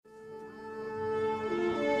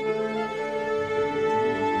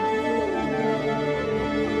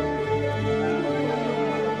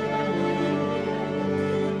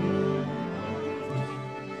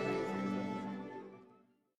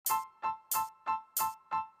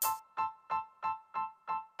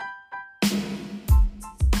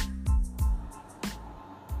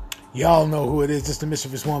Y'all know who it is. It's the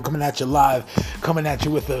Mischievous One coming at you live, coming at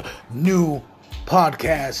you with a new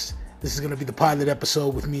podcast. This is going to be the pilot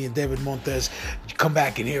episode with me and David Montez. You come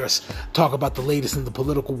back and hear us talk about the latest in the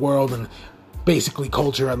political world and basically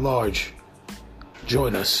culture at large.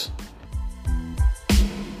 Join us.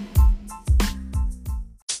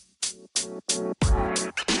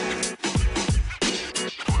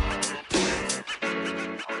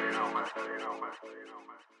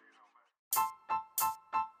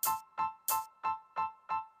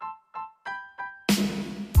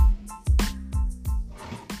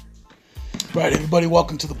 Right, everybody,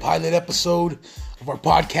 welcome to the pilot episode of our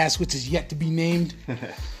podcast, which is yet to be named.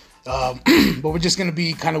 But we're just going to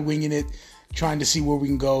be kind of winging it, trying to see where we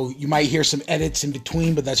can go. You might hear some edits in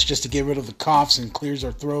between, but that's just to get rid of the coughs and clears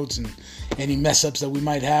our throats and any mess-ups that we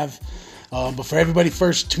might have. But for everybody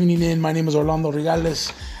first tuning in, my name is Orlando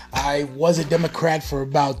Regales. I was a Democrat for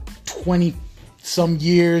about 20-some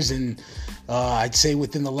years, and I'd say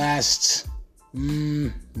within the last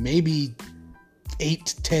maybe 8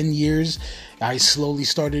 to 10 years, I slowly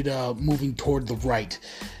started moving toward the right.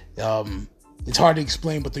 It's hard to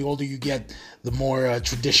explain, but the older you get, the more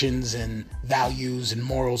traditions and values and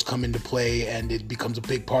morals come into play, and it becomes a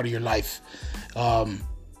big part of your life.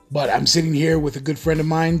 But I'm sitting here with a good friend of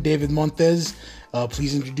mine, David Montez.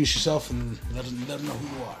 Please introduce yourself and let them know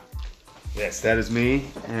who you are. Yes, that is me,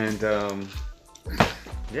 and I'm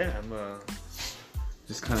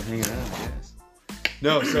just kind of hanging out, I guess.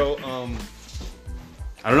 No, so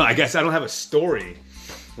I don't know. I guess I don't have a story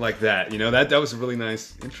like that. You know, that was a really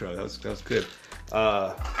nice intro. That was good.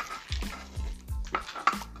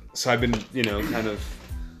 So I've been, kind of.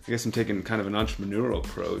 I guess I'm taking kind of an entrepreneurial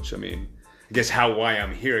approach. I mean, I guess why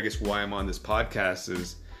I'm here. I guess why I'm on this podcast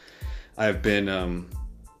is I've been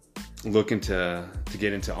looking to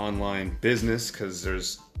get into online business because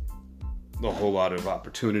there's a whole lot of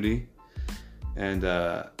opportunity, and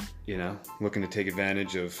looking to take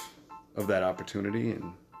advantage of that opportunity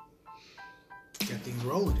and get things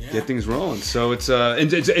rolling. Yeah. Get things rolling. So it's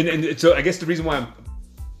and so I guess the reason why I'm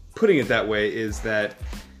putting it that way is that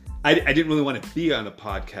I didn't really want to be on the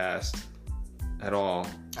podcast at all.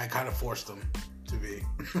 I kind of forced them to be.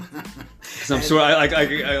 Because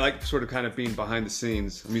I like sort of kind of being behind the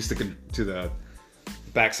scenes. I'm used to the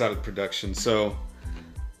backside of the production. So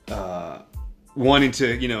wanting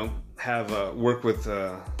to have work with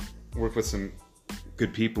some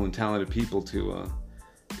good people and talented people to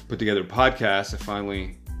put together a podcast. I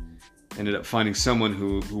finally ended up finding someone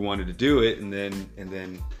who wanted to do it, and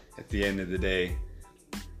then at the end of the day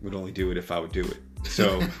would only do it if I would do it.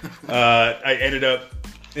 So I ended up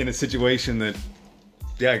in a situation that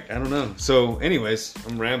I don't know. So anyways,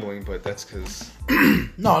 I'm rambling, but that's because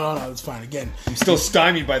no, it's fine. Again, I'm still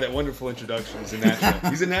stymied by that wonderful introduction. He's a natural.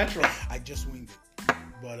 He's a natural. I just winged it,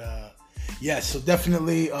 but yeah, so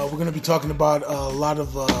definitely we're going to be talking about a lot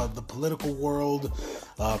of the political world,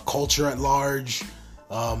 culture at large,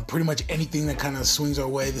 pretty much anything that kind of swings our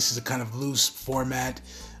way. This is a kind of loose format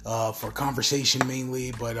for conversation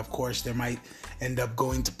mainly, but of course there might end up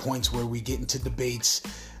going to points where we get into debates.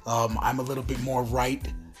 I'm a little bit more right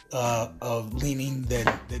leaning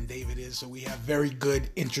than David is, so we have very good,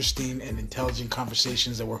 interesting, and intelligent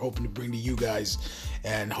conversations that we're hoping to bring to you guys,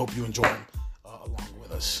 and hope you enjoy them along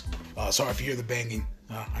with us. Sorry if you hear the banging.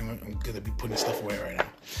 I'm going to be putting stuff away right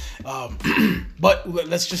now. But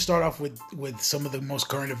let's just start off with some of the most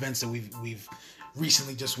current events that we've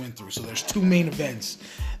recently just went through. So there's two main events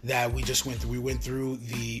that we just went through. We went through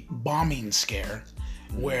the bombing scare,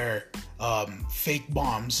 where fake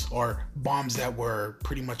bombs, or bombs that were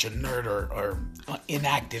pretty much inert or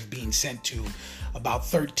inactive, being sent to about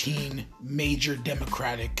 13 major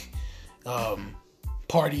Democratic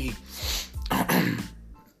Party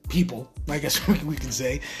people, I guess we can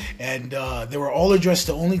say, and they were all addressed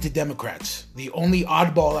only to Democrats. The only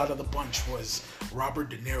oddball out of the bunch was Robert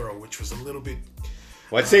De Niro, which was a little bit.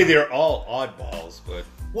 Well, I'd say they're all oddballs, but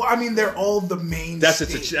well, I mean, they're all the main. That's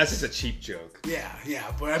just a cheap joke.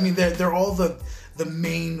 Yeah, but I mean, they're all the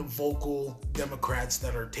main vocal Democrats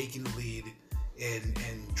that are taking the lead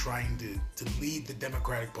and trying to lead the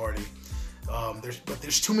Democratic Party.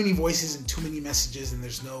 There's too many voices and too many messages, and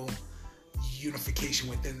there's no unification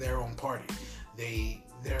within their own party.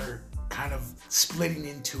 They're kind of splitting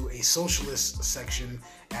into a socialist section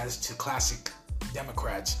as to classic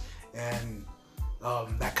Democrats, and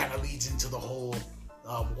that kind of leads into the whole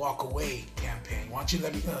walk away campaign. Why don't you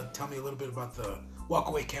tell me a little bit about the walk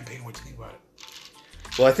away campaign? What you think about it?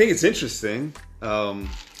 Well, I think it's interesting, and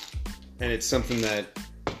it's something that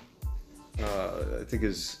I think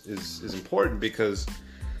is important, because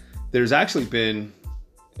there's actually been,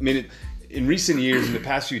 I mean, in recent years, in the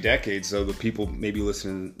past few decades, though, the people maybe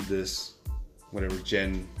listening to this, whatever,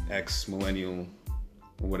 Gen X, millennial,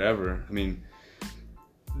 or whatever, I mean,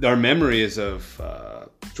 our memory is of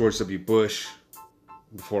George W. Bush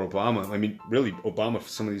before Obama. I mean, really, Obama, for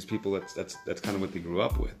some of these people, that's kind of what they grew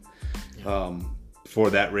up with. Yeah. Before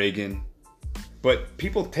that, Reagan. But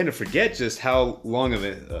people tend to forget just how long of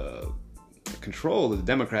a control the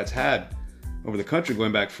Democrats had over the country,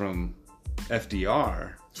 going back from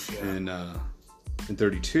FDR in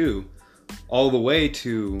 32 all the way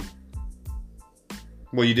to,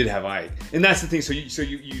 well, you did have Ike, and that's the thing. So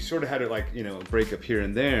you sort of had it, like, you know, break up here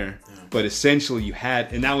and there, but essentially you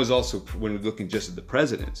had, and that was also when we're looking just at the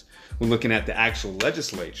presidents. We're looking at the actual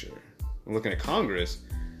legislature. We're looking at Congress.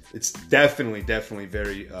 It's definitely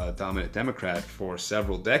very dominant Democrat for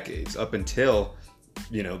several decades, up until,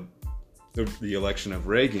 you know, the election of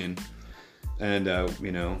Reagan, and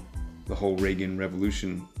you know, the whole Reagan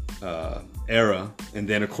Revolution era. And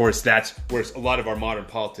then, of course, that's where a lot of our modern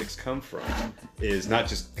politics come from, is not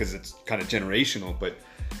just because it's kind of generational, but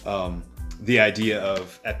the idea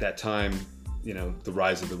of, at that time, you know, the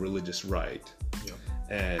rise of the religious right. Yep.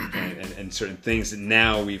 And certain things that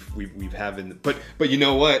now we've having, but you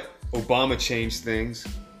know what? Obama changed things.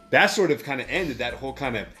 That sort of kind of ended that whole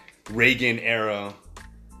kind of Reagan era,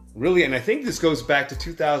 really. And I think this goes back to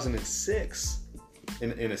 2006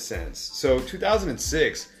 in a sense. So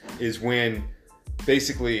 2006 is when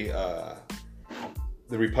basically the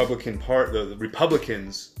Republicans,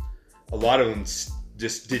 a lot of them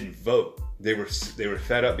just didn't vote. They were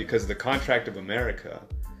fed up because of the Contract of America,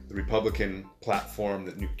 the Republican platform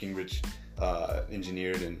that Newt Gingrich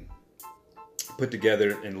engineered and put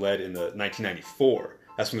together and led in the 1994.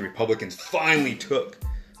 That's when the Republicans finally took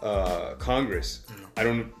Congress.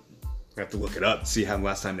 I have to look it up to see how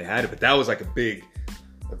last time they had it, but that was like a big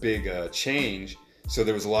change. So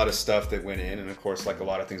there was a lot of stuff that went in, and of course, like a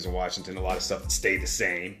lot of things in Washington, a lot of stuff that stayed the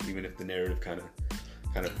same, even if the narrative kind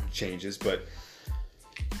of changes. But,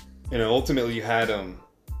 you know, ultimately you had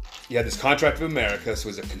this Contract of America, so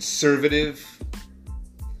it was a conservative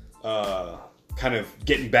kind of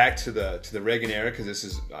getting back to the Reagan era, because this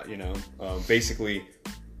is basically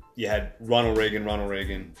you had Ronald Reagan,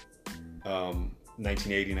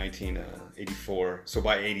 1980, 1984. So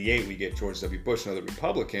by 88 we get George W. Bush, another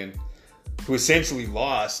Republican, who essentially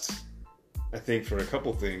lost, I think, for a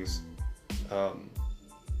couple things.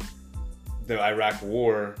 The Iraq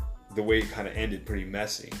War, the way it kind of ended, pretty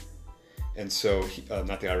messy. And so,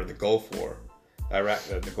 the Gulf War.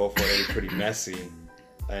 The Gulf War ended pretty messy.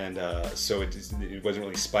 And so it wasn't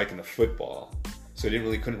really spiking the football. So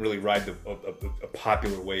it couldn't really ride a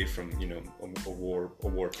popular wave from, you know, a war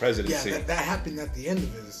presidency. Yeah, that happened at the end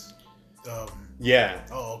of his. Yeah.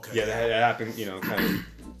 Oh, okay. Yeah, that happened, you know, kind of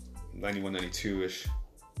 91, 92-ish.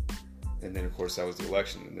 And then, of course, that was the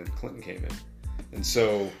election, and then Clinton came in. And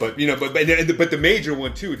so, but the major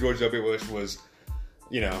one too, George W. Bush, was,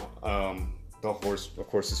 you know, of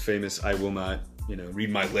course, his famous "I will not, you know,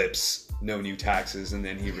 read my lips, no new taxes," and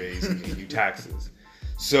then he raised new taxes.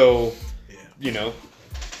 So, you know,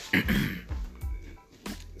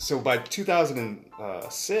 so by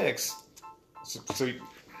 2006, so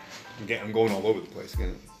I'm going all over the place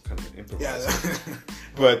again, kind of improvising. Yeah.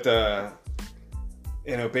 But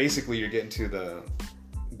you know, basically, you're getting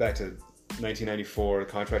back to 1994,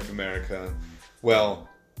 Contract of America. Well,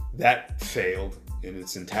 that failed, and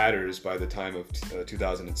it's in tatters by the time of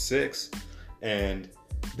 2006, and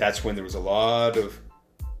that's when there was a lot of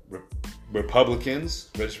Republicans,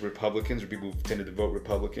 registered Republicans, or people who tended to vote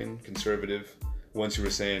Republican, conservative, ones who were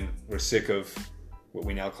saying we're sick of what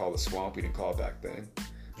we now call the swamp. We didn't call it back then,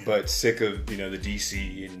 but sick of, you know, the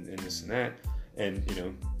DC and this and that, and, you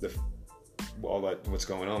know, all that, what's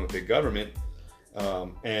going on with big government,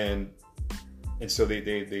 and so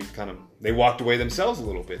they walked away themselves a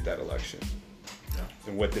little bit that election. Yeah.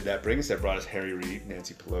 And what did that bring us? That brought us Harry Reid,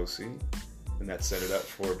 Nancy Pelosi, and that set it up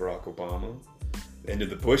for Barack Obama. The end of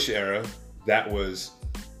the Bush era, that was,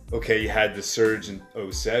 okay, you had the surge in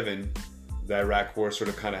 2007. The Iraq War sort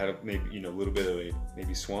of kind of had a little bit of a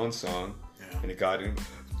maybe swan song, and it got in.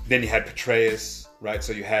 Then you had Petraeus, right?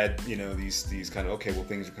 So you had, you know, these kind of, okay, well,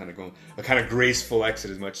 things are kind of going, a kind of graceful exit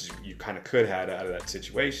as much as you kind of could have out of that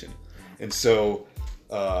situation. And so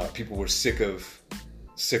people were sick of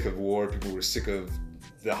war. People were sick of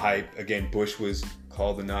the hype. Again, Bush was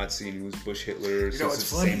called the Nazi, and he was Bush Hitler. You know, so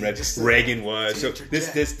it's funny. Reagan was. So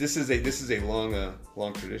this is a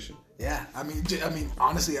long tradition. Yeah, I mean,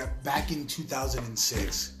 honestly, back in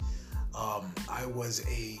 2006, I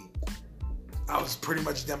I was pretty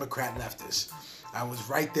much Democrat leftist. I was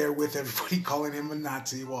right there with everybody calling him a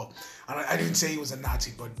Nazi. Well, I didn't say he was a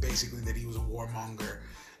Nazi, but basically that he was a warmonger.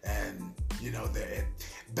 And, you know,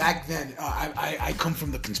 back then, I come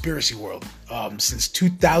from the conspiracy world. Since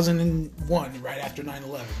 2001, right after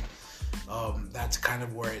 9/11, that's kind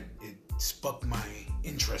of where it sparked my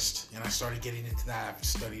interest. And I started getting into that. I've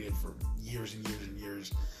studied it for years and years and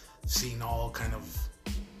years. Seen all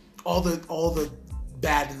the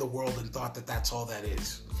bad in the world and thought that that's all that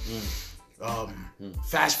is.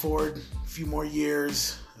 Fast forward a few more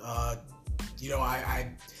years, you know,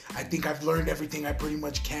 I think I've learned everything I pretty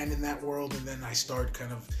much can in that world, and then I start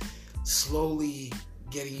kind of slowly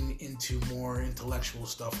getting into more intellectual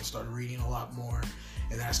stuff. I started reading a lot more,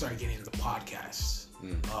 and then I started getting into podcasts,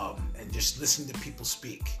 and just listening to people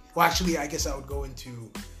speak. Well, actually, I guess I would go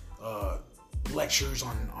into lectures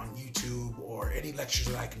on YouTube or any lectures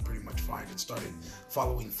that I can pretty much find, and started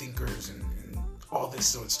following thinkers and all this.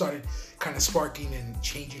 So it started kind of sparking and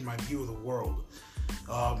changing my view of the world.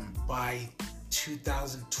 By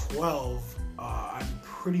 2012, I'm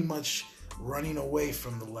pretty much running away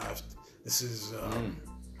from the left. This is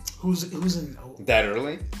who's in that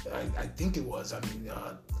early? I think it was. I mean,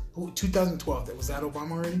 2012. Was that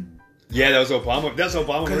Obama already? Yeah, that was Obama. That's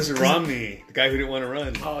Obama versus Romney, the guy who didn't want to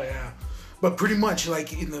run. Oh yeah, but pretty much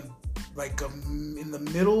like in the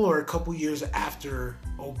middle or a couple years after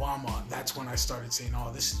Obama, that's when I started saying,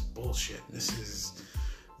 "Oh, this is bullshit. This is."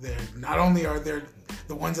 Not only are there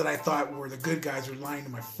the ones that I thought were the good guys were lying to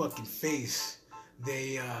my fucking face,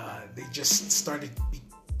 they just started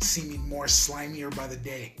seeming more slimier by the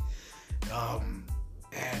day.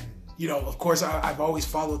 And you know, of course, I've always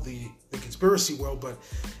followed the conspiracy world, but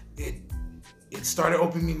it started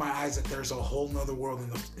opening my eyes that there's a whole nother world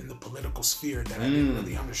in the political sphere that I didn't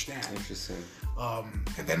really understand. Interesting.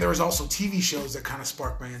 And then there was also TV shows that kind of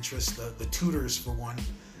sparked my interest. The Tudors, for one.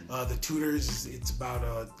 The Tudors, it's about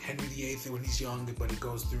Henry VIII when he's young, but it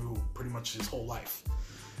goes through pretty much his whole life.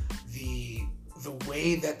 The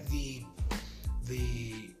way that the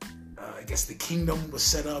I guess the kingdom was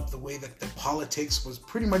set up, the way that the politics was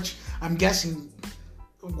pretty much, I'm guessing,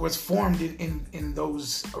 was formed in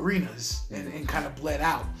those arenas and kind of bled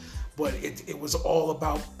out. But it was all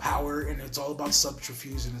about power, and it's all about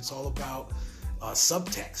subterfuge, and it's all about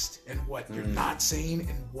subtext and what you're not saying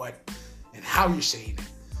and how you're saying it.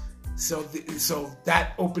 So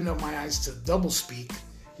that opened up my eyes to doublespeak,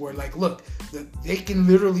 where like, look, they can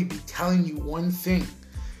literally be telling you one thing,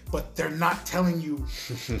 but they're not telling you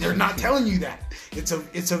that.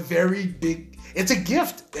 It's a very big, it's a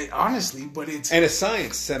gift, honestly, but it's and a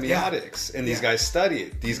science, semiotics, and these guys study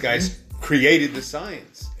it. These guys created the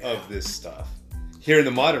science of this stuff. Here in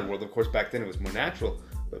the modern world, of course, back then it was more natural,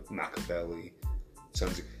 but Machiavelli,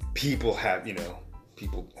 people haven't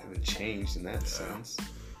changed in that sense.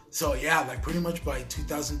 So yeah, like pretty much by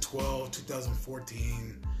 2012,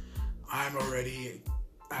 2014, I'm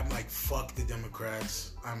like, fuck the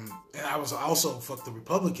Democrats. And I was also fuck the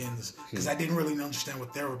Republicans, because I didn't really understand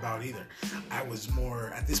what they were about either. I was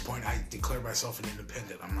more, at this point, I declared myself an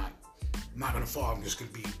independent. I'm not gonna fall. I'm just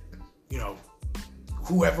gonna be, you know,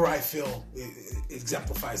 whoever I feel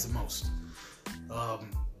exemplifies the most.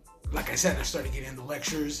 Like I said, I started getting into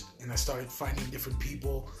lectures, and I started finding different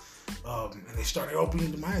people. And they started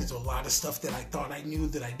opening my eyes to a lot of stuff that I thought I knew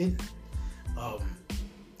that I didn't.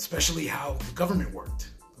 Especially how the government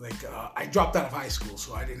worked. Like, I dropped out of high school,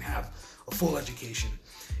 so I didn't have a full education.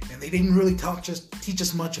 And they didn't really teach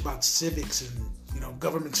us much about civics and, you know,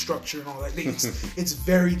 government structure and all that. It's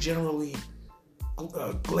very generally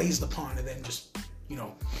glazed upon, and then just, you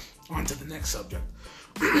know, on to the next subject.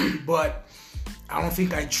 But I don't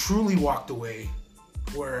think I truly walked away,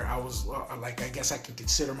 where I was like, I guess I can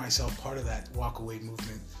consider myself part of that walk-away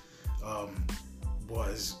movement,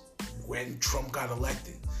 was when Trump got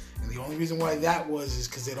elected. And the only reason why that is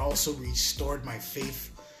because it also restored my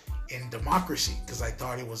faith in democracy, because I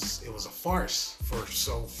thought it was a farce for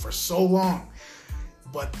so long.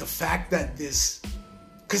 But the fact that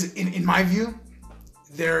because in my view,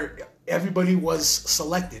 everybody was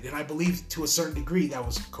selected, and I believe to a certain degree that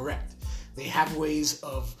was correct. They have ways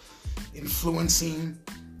of influencing,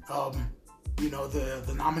 you know,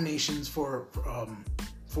 the nominations for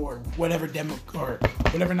whatever or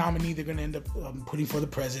whatever nominee they're going to end up putting for the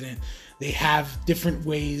president. They have different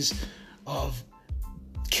ways of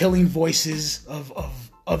killing voices of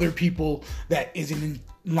other people that isn't in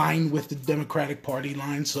line with the Democratic Party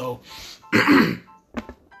line. So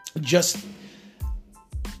just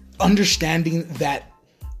understanding that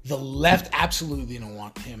the left absolutely don't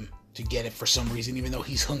want him to get it for some reason, even though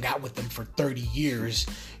he's hung out with them for 30 years.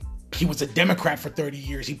 he was a Democrat for 30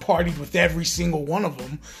 years. He partied with every single one of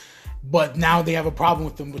them. But now they have a problem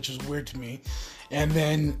with him, which is weird to me. And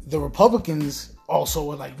then the Republicans also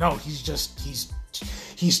were like, no, he's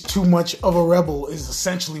too much of a rebel, is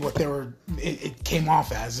essentially what it came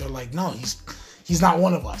off as. They're like, no, he's not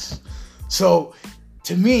one of us. So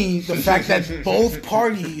to me, the fact that both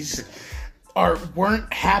parties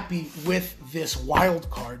weren't happy with this wild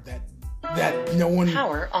card that no one...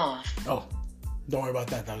 Power off. Oh, don't worry about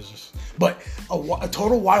that. That was just... But a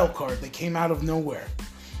total wild card that came out of nowhere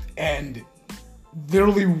and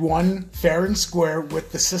literally won fair and square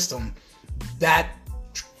with the system, that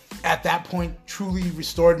at that point truly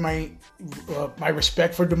restored my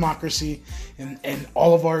respect for democracy and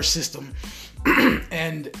all of our system.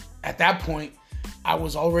 And at that point, I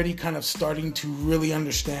was already kind of starting to really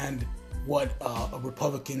understand what a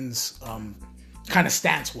Republican's kind of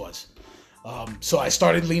stance was. So I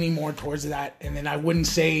started leaning more towards that. And then I wouldn't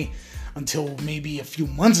say until maybe a few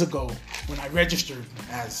months ago when I registered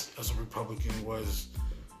as a Republican was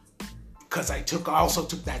because I also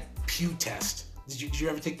took that Pew test. Did you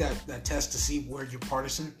ever take that test to see where you're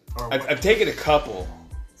partisan? Or I've taken a couple.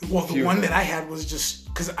 Well, the one that I had was just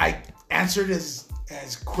because I answered as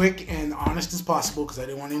quick and honest as possible because I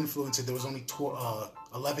didn't want to influence it. There was only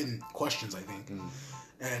 11 questions, I think.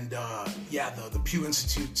 And the Pew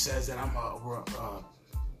Institute says that I'm a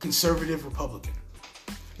conservative Republican.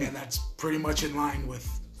 And that's pretty much in line with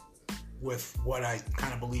what I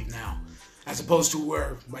kind of believe now. As opposed to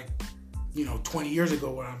where, 20 years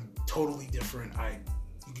ago when I'm totally different.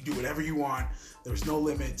 You can do whatever you want. There's no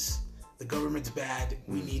limits. The government's bad.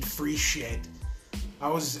 We need free shit. I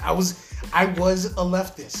was a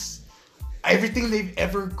leftist. Everything they've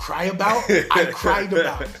ever cried about, I cried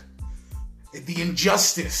about. The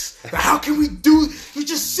injustice. How can we do? You're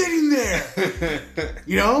just sitting there.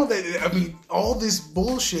 All this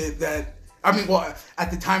bullshit that. At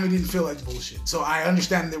the time it didn't feel like bullshit. So I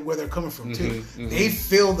understand where they're coming from too. They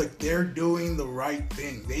feel that they're doing the right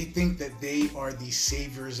thing. They think that they are the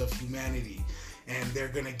saviors of humanity, and they're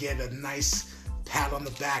gonna get a nice pat on the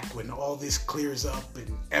back when all this clears up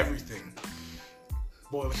and everything.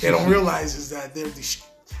 Boy, what they don't realize is that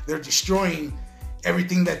they're destroying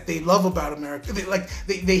everything that they love about America.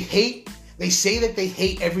 They hate. They say that they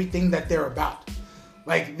hate everything that they're about.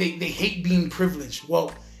 Like they hate being privileged.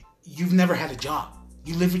 Well, you've never had a job.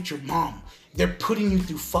 You live with your mom. They're putting you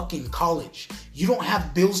through fucking college. You don't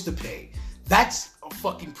have bills to pay. That's a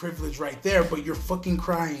fucking privilege right there, but you're fucking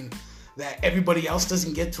crying that everybody else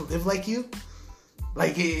doesn't get to live like you?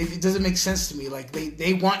 Like, it doesn't make sense to me. Like,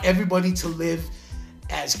 they want everybody to live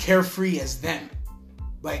as carefree as them.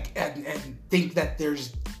 Like, and think that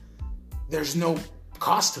there's no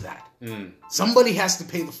cost to that. Somebody has to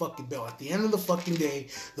pay the fucking bill. At the end of the fucking day,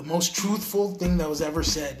 the most truthful thing that was ever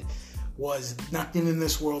said was nothing in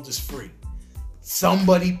this world is free.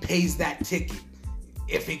 Somebody pays that ticket.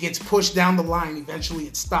 If it gets pushed down the line, eventually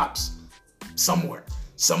it stops somewhere.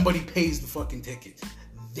 Somebody pays the fucking ticket.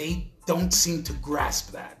 They don't seem to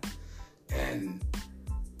grasp that. And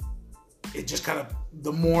it just kind of,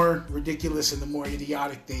 the more ridiculous and the more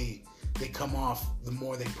idiotic they come off, the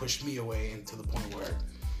more they push me away, and to the point where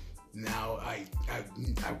now I'm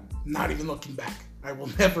not even looking back. I will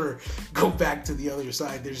never go back to the other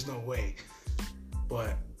side. There's no way.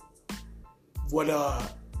 But what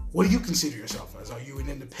do you consider yourself as? Are you an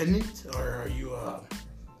independent, or are you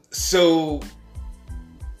So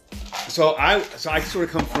I sort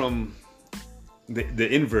of come from the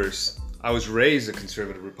inverse. I was raised a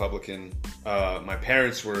conservative Republican. My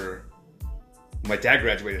dad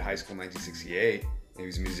graduated high school in 1968. He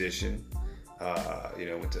was a musician.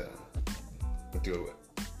 Went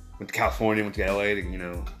to California, went to LA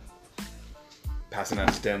to, passing out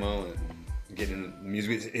his demo and getting into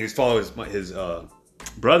music. He was following his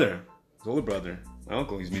brother, his older brother, my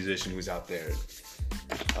uncle. He's a musician who was out there.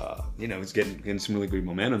 He's getting some really good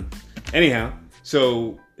momentum. Anyhow,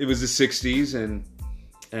 so it was the 60s and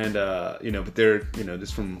but they're,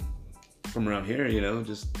 just from around here,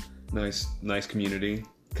 just nice community,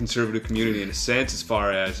 conservative community in a sense, as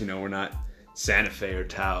far as, we're not Santa Fe or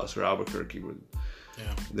Taos or Albuquerque.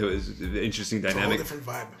 There was an interesting dynamic. It's a whole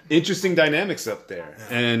different vibe. Interesting dynamics up there.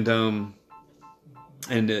 Yeah.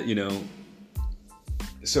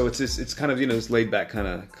 So it's kind of, it's laid back kind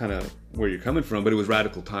of where you're coming from, but it was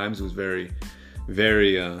radical times. It was very,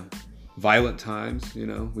 very violent times.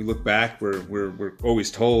 We look back, we're always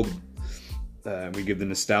told, we give the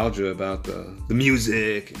nostalgia about the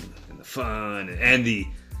music and the fun and the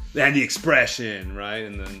expression, right,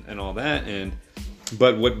 and all that.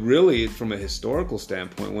 But what really, from a historical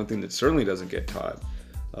standpoint, one thing that certainly doesn't get taught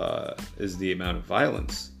is the amount of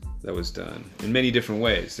violence that was done in many different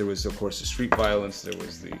ways. There was, of course, the street violence. There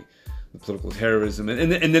was the political terrorism,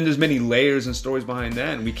 and then there's many layers and stories behind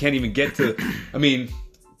that, and we can't even get to. I mean,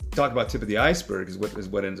 talk about tip of the iceberg is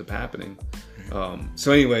what ends up happening.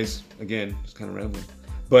 So, anyways, again, it's kind of rambling,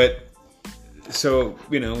 but so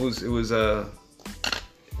it was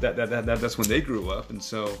that's when they grew up, and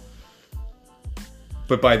so.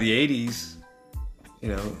 But by the 80s,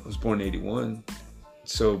 I was born in 81,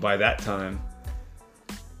 so by that time,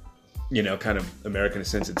 kind of America in a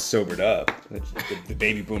sense had sobered up. The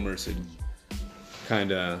baby boomers had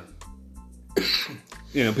kind of,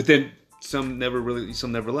 but then some never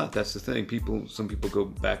left. That's the thing. Some people go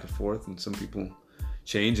back and forth, and some people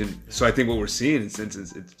change. And so I think what we're seeing, in a sense,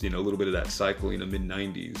 is it's a little bit of that cycle. Mid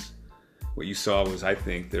 90s, what you saw was, I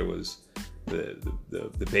think there was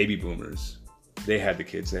the baby boomers. They had the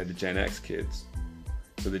kids. They had the Gen X kids.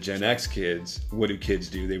 So the Gen X kids, what do kids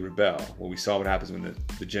do? They rebel. Well, we saw what happens when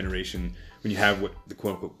the generation, when you have what the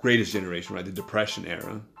quote-unquote greatest generation, right? The Depression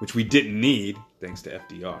era, which we didn't need, thanks to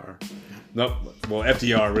FDR. No, well,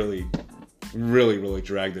 FDR really, really, really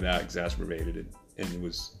dragged it out, exacerbated it. And it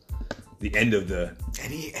was the end of the...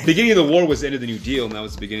 beginning of the war was the end of the New Deal, and that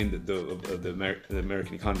was the beginning of the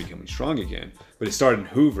American economy becoming strong again. But it started in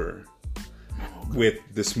Hoover with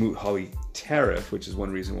the Smoot-Hawley tariff, which is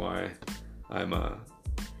one reason why I'm a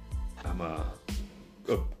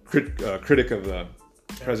critic of the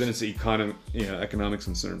president's economics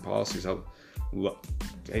and certain policies. I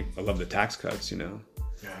love the tax cuts. Yeah.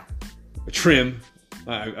 A trim,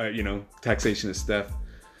 taxation is theft.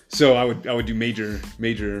 So I would do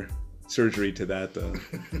major surgery to that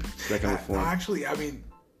kind of reform. Actually, I mean.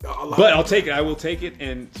 But I'll take it. I will take it.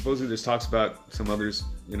 And supposedly there's talks about some others,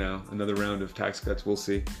 another round of tax cuts. We'll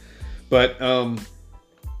see. But,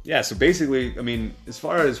 so basically, I mean, as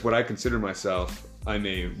far as what I consider myself, I'm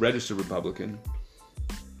a registered Republican.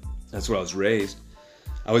 That's where I was raised.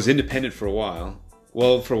 I was independent for a while.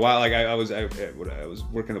 Well, for a while, like I was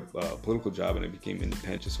working a political job, and I became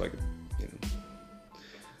independent just so I could,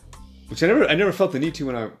 which I never felt the need to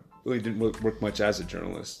when I really didn't work much as a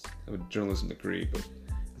journalist. I have a journalism degree, but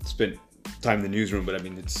I spent time in the newsroom. But I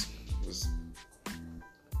mean, it was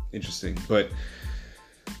interesting. But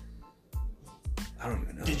I don't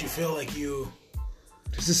even know. Did you feel like you?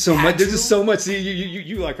 There's just so much. There's just so much. See,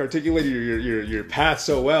 you like articulated your path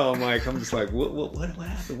so well. I'm just like, what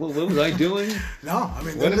happened? What was I doing? No, I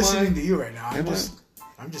mean, they're listening to you right now. I'm just.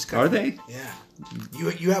 Kind Are they? Yeah.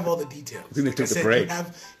 You have all the details. I think they took the break.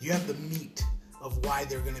 You have the meat of why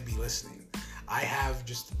they're going to be listening. I have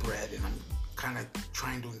just the bread, and I'm kind of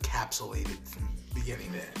trying to encapsulate it from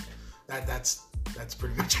beginning to end. That's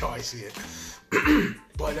pretty much how I see it.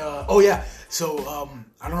 But so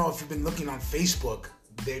I don't know if you've been looking on Facebook.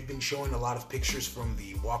 They've been showing a lot of pictures from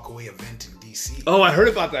the Walkaway event in DC. Oh, I heard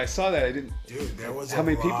about that. I saw that. I didn't. Dude, there was how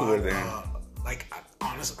many people were there?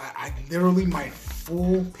 Honestly, I literally my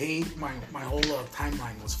full page, my whole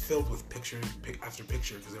timeline was filled with picture after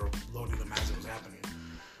picture because they were loading them as it was happening.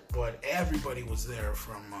 But everybody was there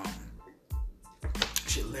from.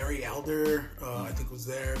 Larry Elder, I think was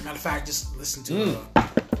there. Matter of fact, just listen to.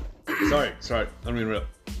 Sorry, I don't mean to interrupt.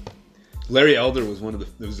 Larry Elder was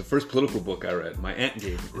it was the first political book I read. My aunt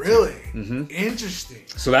gave it. Really? Mm-hmm. Interesting.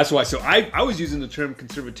 So that's why. So I was using the term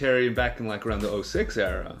conservatarian back in like around the 06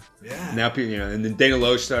 era. Yeah. Now people, and then Dana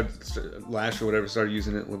Loesch Lash or whatever started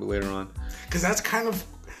using it a little bit later on. Because that's kind of,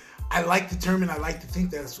 I like the term, and I like to think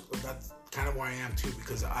that's kind of where I am too.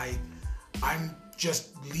 Because I'm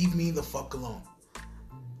just leave me the fuck alone.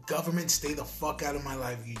 Government, stay the fuck out of my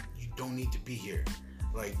life. You don't need to be here.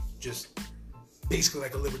 Like, just basically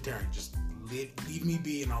like a libertarian. Just leave me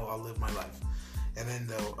be, and I'll live my life. And then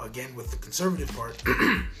though, again with the conservative part,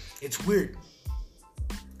 it's weird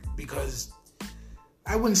because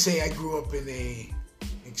I wouldn't say I grew up in a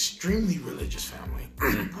extremely religious family.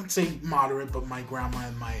 I'd say moderate, but my grandma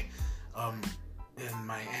and my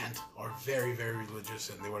aunt are very, very religious,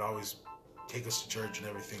 and they would always take us to church and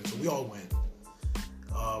everything. So we all went.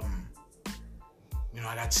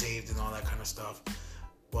 I got saved and all that kind of stuff.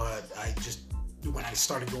 But when I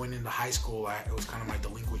started going into high school, it was kind of my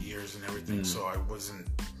delinquent years and everything. So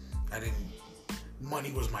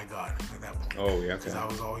money was my God at that point. Oh, yeah. Because I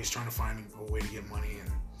was always trying to find a way to get money,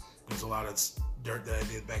 and there's a lot of dirt that I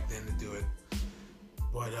did back then to do it.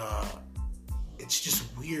 But it's just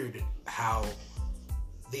weird how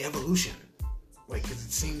the evolution, like, because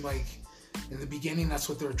it seemed like in the beginning that's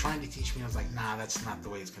what they were trying to teach me. I was like, nah, that's not the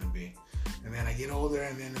way it's going to be. And then I get older,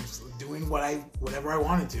 and then I was doing whatever I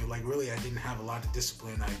wanted to. Like, really, I didn't have a lot of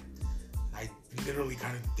discipline. I I literally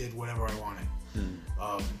kind of did whatever I wanted.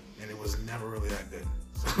 And it was never really that good.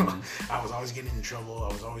 So I was always getting in trouble.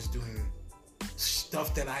 I was always doing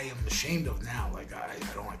stuff that I am ashamed of now. Like,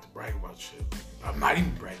 I don't like to brag about shit. I'm not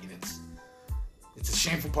even bragging. It's a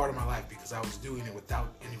shameful part of my life because I was doing it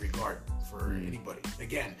without any regard for anybody.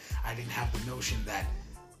 Again, I didn't have the notion that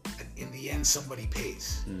in the end somebody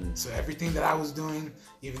pays. So everything that I was doing,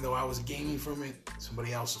 even though I was gaining from it,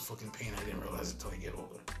 somebody else was fucking paying. I didn't realize it until I get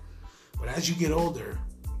older. But as you get older,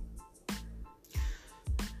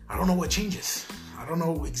 I don't know what changes. I don't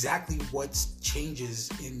know exactly what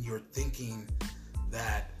changes in your thinking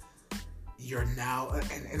that you're now,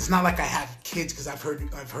 and it's not like I have kids, because I've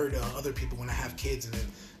heard other people when I have kids and then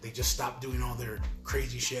they just stop doing all their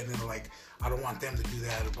crazy shit and they're like, I don't want them to do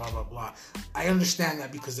that, or blah blah blah. I understand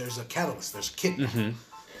that because there's a catalyst, there's a kid.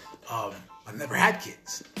 I've never had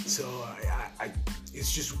kids, so I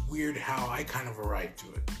it's just weird how I kind of arrived to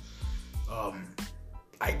it.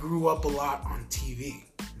 I grew up a lot on TV.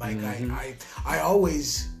 Like I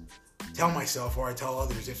always tell myself, or I tell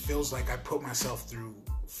others, it feels like I put myself through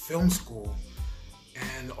film school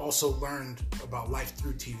and also learned about life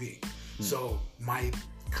through TV. So my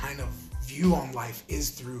kind of view on life is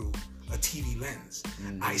through a TV lens.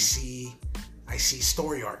 I see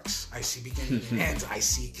story arcs. I see beginning and ends. I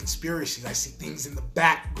see conspiracies. I see things in the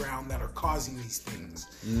background that are causing these things.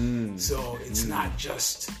 So it's not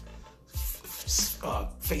just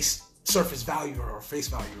surface value or face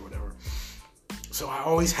value or whatever. So I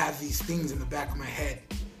always have these things in the back of my head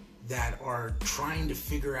that are trying to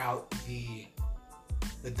figure out the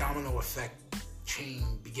domino effect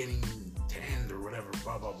chain beginning to end or whatever,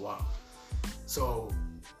 blah blah blah. So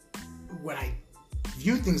when I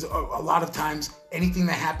view things, a lot of times anything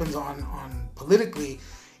that happens on politically,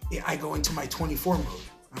 I go into my 24 mode.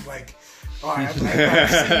 I'm like, all right, I've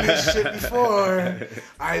seen this shit before.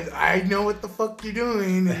 I know what the fuck you're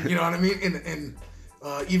doing. And, you know what I mean? And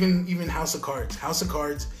even House of Cards. House of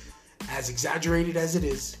Cards, as exaggerated as it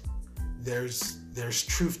is, there's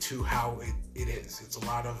truth to how it is. It's a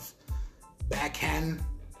lot of backhand.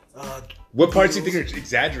 What parts do you think are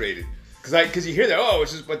exaggerated? Because you hear that,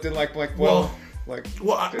 it's just, but then I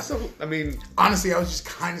mean, honestly, I was just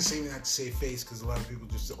kind of saying that to save face because a lot of people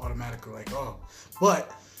just automatically like,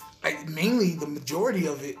 but mainly the majority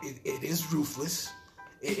of it is ruthless.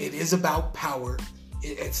 It is about power.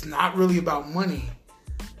 It's not really about money,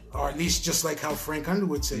 or at least just like how Frank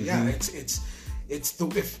Underwood said. Yeah, it's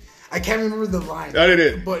if I can't remember the line. I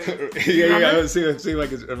did, but yeah. See,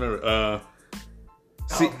 like I remember.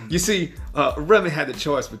 You see, Remy had the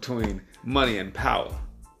choice between money and power,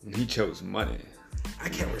 and he chose money. I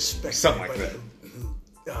can't respect something like that. Who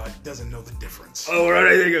doesn't know the difference. Oh, right,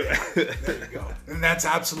 there you go. There you go. And that's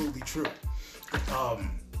absolutely true.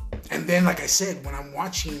 And then, like I said, when I'm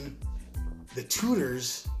watching The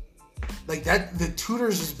Tudors, like that, The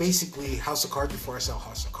Tudors is basically House of Cards before I saw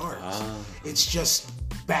House of Cards. It's just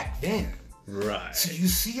back then. Right. So you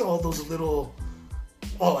see all those little,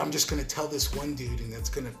 I'm just going to tell this one dude and that's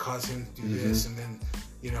going to cause him to do this. And then,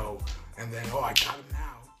 I got him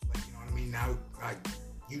now. Like, you know what I mean? Now,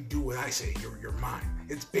 you do what I say. You're mine.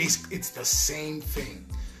 It's the same thing.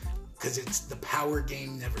 Because it's the power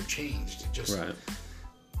game never changed. It just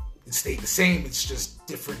it stayed the same. It's just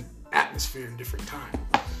different atmosphere and different time.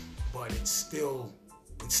 But it still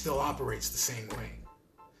operates the same way.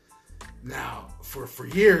 Now, for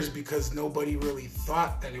years, because nobody really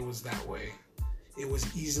thought that it was that way, it was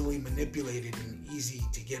easily manipulated and easy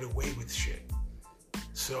to get away with shit.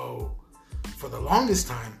 So, for the longest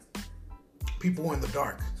time, people were in the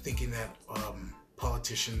dark, thinking that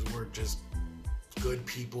politicians were just good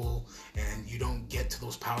people, and you don't get to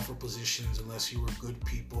those powerful positions unless you were good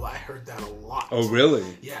people. I heard that a lot. Oh, really?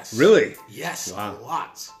 Yes. Really? Yes, wow. A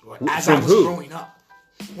lot. As I was growing up.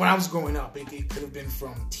 When I was growing up, it could have been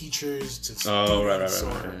from teachers to students.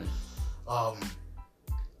 Right.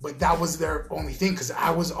 But that was their only thing, because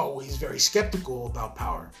I was always very skeptical about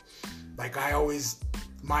power. Like,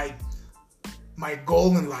 my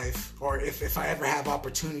goal in life, or if I ever have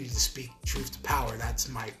opportunity to speak truth to power, that's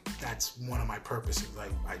one of my purposes.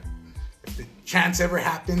 Like, if the chance ever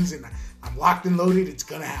happens and I'm locked and loaded, it's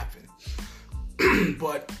gonna happen.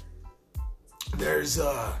 But there's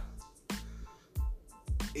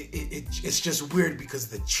it's just weird because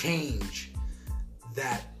the change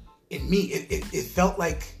that in me, it felt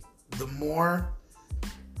like the more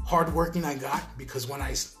hardworking I got, because when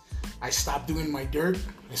I stopped doing my dirt,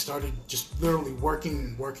 I started just literally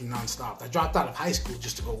working nonstop. I dropped out of high school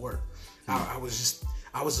just to go work. I was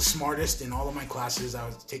the smartest in all of my classes. I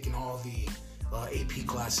was taking all the AP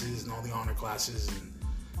classes and all the honor classes, and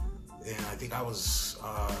I think I was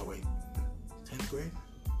 10th grade.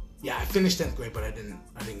 Yeah, I finished 10th grade, but I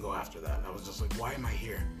didn't go after that. I was just like, why am I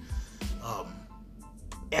here?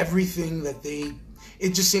 Everything that it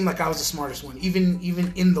just seemed like I was the smartest one,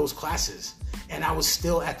 even in those classes. And I was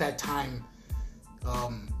still at that time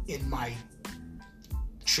in my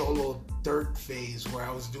cholo dirt phase where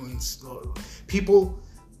I was doing slow. People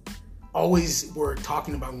always were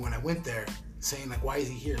talking about me when I went there, saying like, why is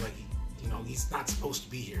he here? Like, he's not supposed to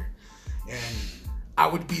be here. And I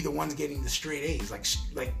would be the ones getting the straight A's,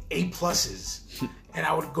 like A pluses. And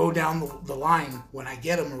I would go down the line when I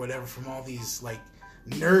get them or whatever from all these like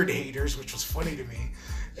nerd haters, which was funny to me.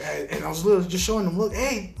 And I was literally just showing them, look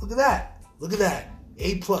at that.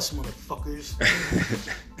 A plus, motherfuckers.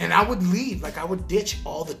 And I would leave, like I would ditch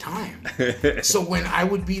all the time. So when I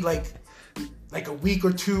would be like a week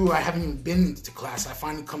or two, I haven't even been into class, I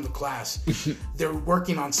finally come to class, they're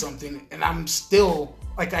working on something, and I'm still,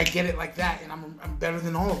 like I get it like that, and I'm better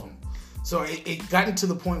than all of them. So it gotten to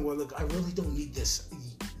the point where, look, I really don't need this.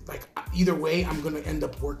 Like, either way, I'm going to end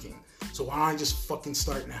up working. So why don't I just fucking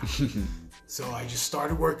start now? So I just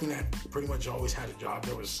started working. I pretty much always had a job.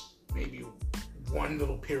 There was maybe one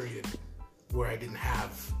little period where I didn't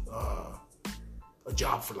have a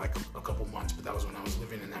job for like a couple months, but that was when I was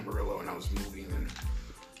living in Amarillo and I was moving and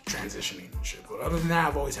transitioning and shit. But other than that,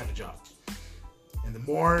 I've always had a job. And the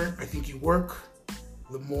more I think you work,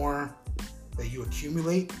 the more that you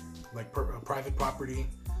accumulate, like private property,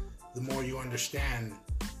 the more you understand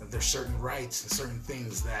that there's certain rights and certain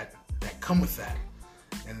things that come with that,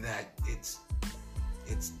 and that it's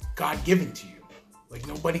God-given to you. Like,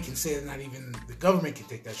 nobody can say that, not even the government can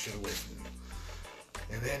take that shit away from you.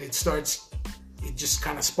 And then it just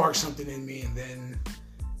kind of sparks something in me, and then,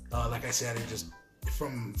 like I said, it just,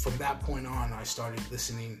 from that point on, I started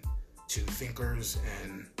listening to thinkers,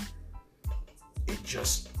 and it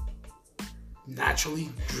just naturally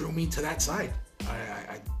drew me to that side.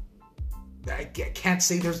 I can't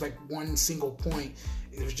say there's like one single point.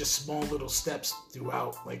 There's just small little steps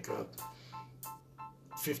throughout like a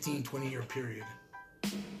 15-20 year period.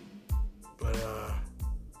 But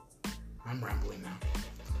I'm rambling now.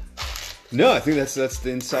 No, I think that's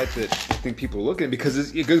the insight that I think people are looking at,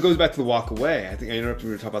 because it goes back to the walk away. I think I interrupted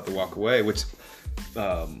when we were talking about the walk away, which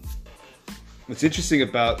what's interesting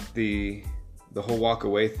about the whole walk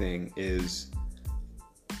away thing is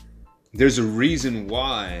there's a reason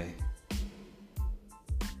why.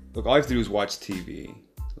 Look, all you have to do is watch TV.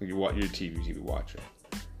 Like, you're a TV watcher,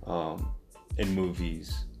 and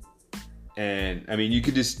movies, and I mean, you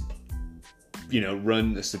could just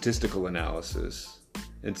run a statistical analysis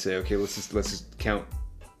and say, okay, let's just count,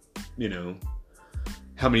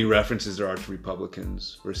 how many references there are to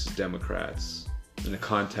Republicans versus Democrats in the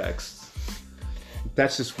context.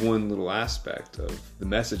 That's just one little aspect of the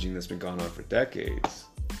messaging that's been going on for decades.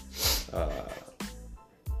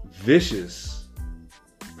 Vicious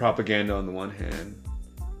propaganda on the one hand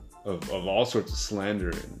of all sorts of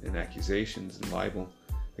slander and accusations and libel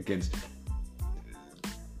against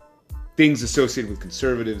things associated with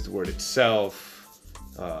conservatives, the word itself,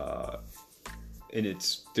 and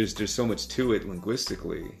there's so much to it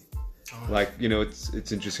linguistically. Like,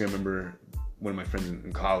 it's interesting. I remember one of my friends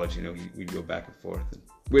in college, we'd go back and forth, and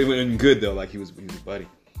we went good though, like he was a buddy,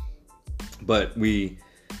 but I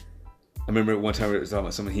remember one time we were talking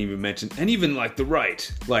about someone he even mentioned, and even like the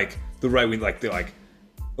right wing, they're like,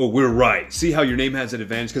 oh, we're right. See how your name has an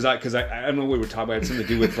advantage? Because I don't know what we were talking about. It had something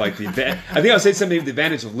to do with like I think I was saying something, the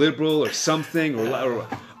advantage of liberal or something, or no,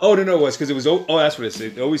 it was because it was, that's what it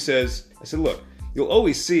said. It always says, I said, look, you'll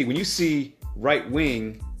always see, when you see right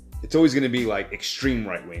wing, it's always going to be like extreme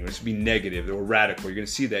right wing, or it's going to be negative or radical. You're going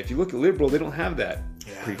to see that. If you look at liberal, they don't have that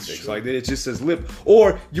prefix. Like, it just says lib,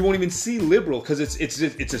 or you won't even see liberal because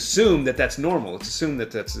it's assumed that that's normal. It's assumed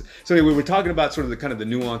that that's. So anyway, we were talking about sort of the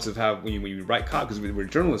nuance of how when you write because we're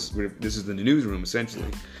journalists, this is the newsroom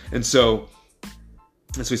essentially, and so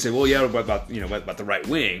we say, well, yeah, about the right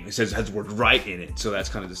wing. It has the word right in it, so that's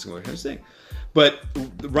kind of the similar kind of thing. But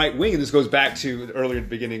the right wing, and this goes back to earlier at the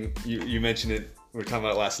beginning. You mentioned it. We were talking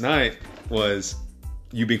about it last night, was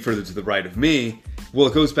you being further to the right of me. Well,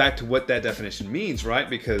 it goes back to what that definition means, right?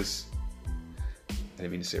 Because I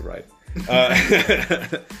didn't mean to say right.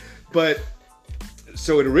 But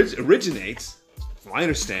so it originates, from my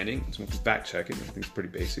understanding, so we'll fact check it, I think it's pretty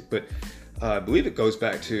basic, but I believe it goes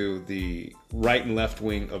back to the right and left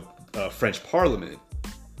wing of French Parliament.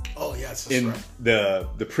 Oh yes, that's in right.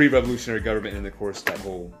 the pre-revolutionary government, and of course that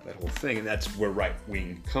whole thing, and that's where right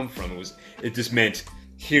wing come from. It just meant,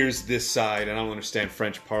 here's this side, and I don't understand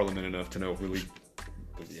French Parliament enough to know really,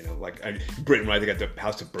 Britain, right? They got the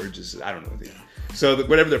House of Burgesses. I don't know. So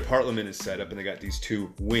whatever their Parliament is set up, and they got these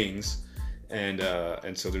two wings,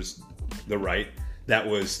 and so there's the right. That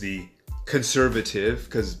was the conservative,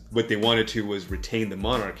 because what they wanted to was retain the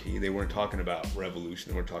monarchy. They weren't talking about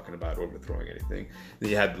revolution. They weren't talking about overthrowing anything. Then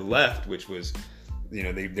you had the left, which was,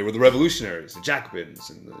 they were the revolutionaries, the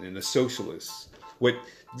Jacobins, and the socialists. What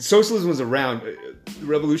socialism was around, the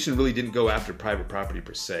revolution really didn't go after private property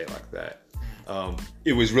per se like that.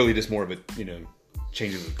 It was really just more of a,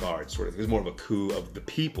 changing the guard, sort of. It was more of a coup of the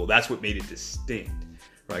people. That's what made it distinct,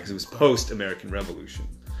 right? Because it was post-American Revolution.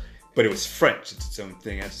 But it was French. It's its own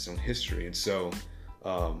thing. It has its own history. And so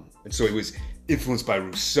it was influenced by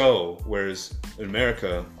Rousseau, whereas in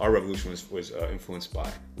America, our revolution was influenced by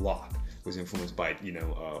Locke. Was influenced by,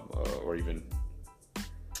 or even,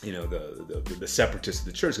 the separatists of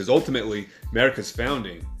the church. Because ultimately, America's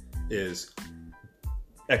founding is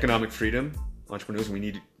economic freedom, entrepreneurs. We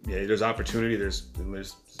need, there's opportunity. There's I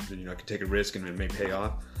can take a risk and it may pay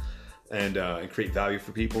off, and create value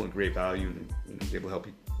for people and create value and be able to help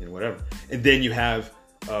you. Whatever. And then you have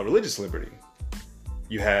religious liberty.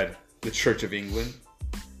 You had the Church of England,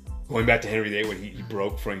 going back to Henry VIII, when he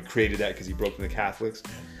created that because he broke from the Catholics.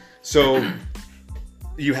 So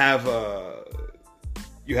you have the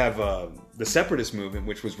separatist movement,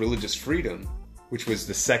 which was religious freedom, which was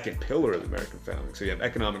the second pillar of the American founding. So you have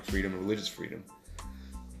economic freedom and religious freedom.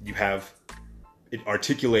 You have it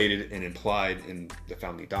articulated and implied in the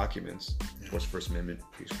founding documents, of course, First Amendment,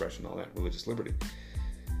 free expression, all that, religious liberty.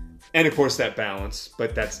 And of course that balance,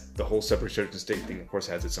 but that's the whole separate church and state thing, of course,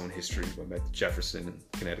 has its own history, going back to Jefferson and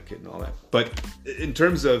Connecticut and all that. But in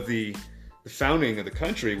terms of the founding of the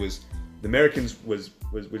country, the Americans was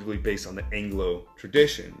really based on the Anglo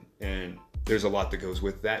tradition, and there's a lot that goes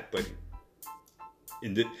with that. But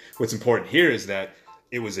what's important here is that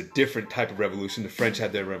it was a different type of revolution. The French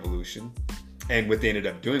had their revolution, and what they ended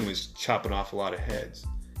up doing was chopping off a lot of heads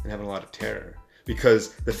and having a lot of terror,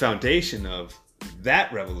 because the foundation of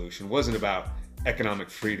that revolution wasn't about economic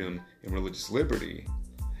freedom and religious liberty.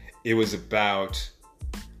 It was about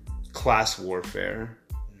class warfare.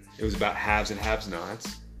 It was about haves and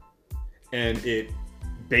have-nots. And it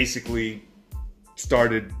basically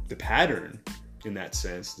started the pattern, in that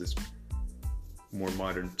sense, this more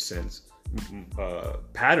modern sense,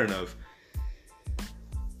 pattern of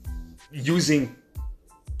using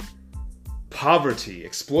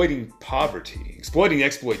exploiting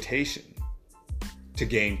exploitation to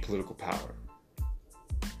gain political power.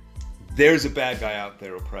 There's a bad guy out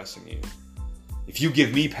there oppressing you. If you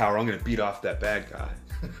give me power, I'm going to beat off that bad guy.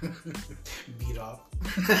 Beat off.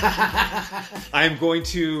 I'm going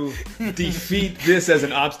to defeat this as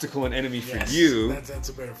an obstacle and enemy for you. That's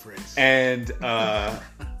a better phrase. And of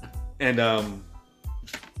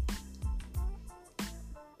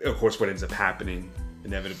course, what ends up happening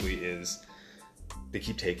inevitably is they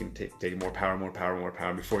keep taking more power.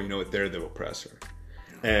 Before you know it, they're the oppressor.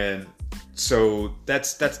 And so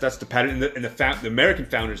that's the pattern. And the American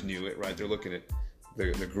founders knew it, right? They're looking at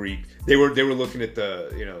the Greek. They were looking at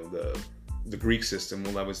the Greek system.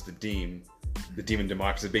 Well, that was the demon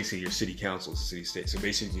democracy. Basically, your city council is a city state. So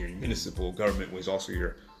basically, your municipal government was also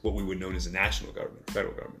what we would know as a national government,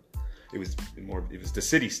 federal government. It was the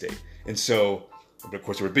city state. And so, of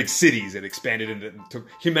course, there were big cities that expanded and took.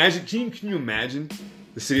 Can you imagine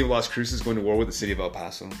the city of Las Cruces going to war with the city of El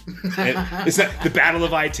Paso? And it's not the Battle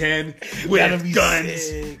of I-10 with guns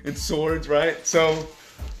and swords, right? So,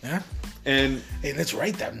 yeah. And hey, let's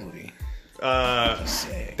write that movie.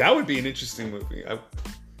 That would be an interesting movie.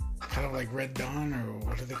 Kind of like Red Dawn, or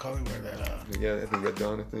what do they call it? Yeah, I think Red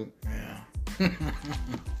Dawn. I think. Yeah.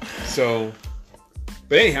 So.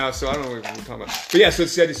 But anyhow, so I don't know what we're talking about. But yeah, so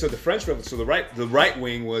the French Revolution, so the right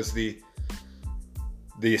wing was the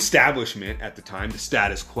establishment at the time, the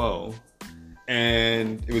status quo,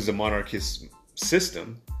 and it was a monarchist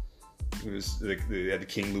system. It was they had the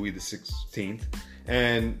King Louis XVI,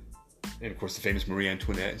 and of course the famous Marie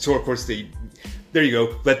Antoinette. So of course there you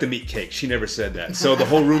go, let them eat cake. She never said that. So the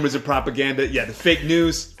whole rumors of propaganda, the fake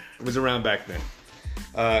news was around back then,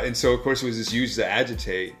 and so of course it was just used to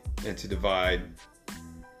agitate and to divide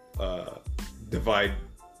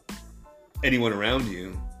anyone around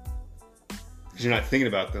you, because you're not thinking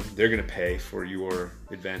about them. They're going to pay for your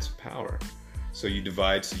advance of power. So you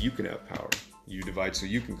divide so you can have power. You divide so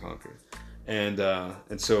you can conquer. And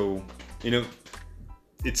so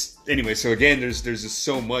it's anyway. So again, there's just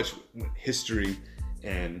so much history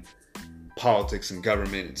and politics and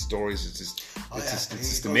government and stories. It's just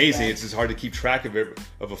amazing. It's just hard to keep track of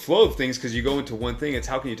a flow of things, because you go into one thing. It's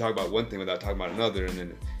how can you talk about one thing without talking about another, and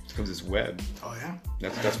then it becomes this web. Oh yeah.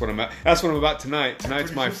 That's what I'm about tonight.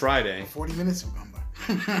 Tonight's my Friday. 40 minutes have gone by.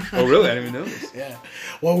 Oh, really? I didn't even know this. Yeah.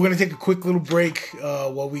 Well, we're going to take a quick little break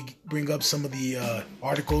while we bring up some of the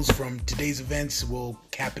articles from today's events. We'll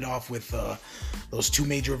cap it off with those two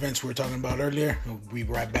major events we were talking about earlier. We'll be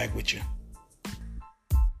right back with you.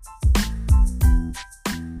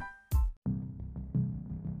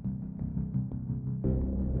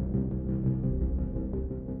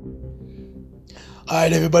 All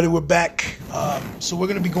right, everybody, we're back. So we're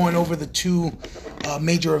going to be going over the two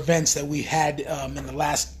major events that we had in the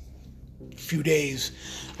last few days.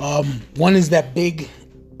 One is that big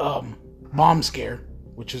bomb scare,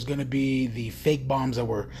 which is going to be the fake bombs that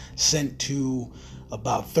were sent to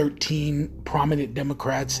about 13 prominent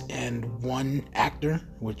Democrats and one actor,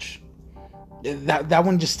 which that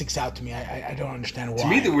one just sticks out to me. I don't understand why. To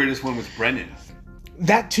me, the weirdest one was Brennan.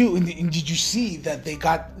 That too, and did you see that they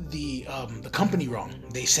got the company wrong?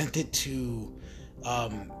 They sent it to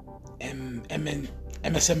MSNBC,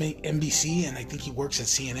 and I think he works at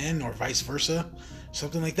CNN or vice versa,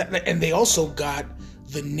 something like that. And they also got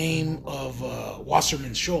the name of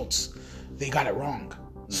Wasserman Schultz. They got it wrong.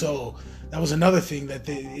 So that was another thing that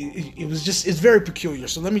it's very peculiar.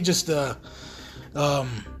 So let me just go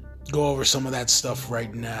over some of that stuff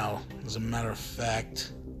right now. As a matter of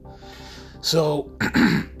fact. So,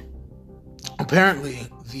 apparently,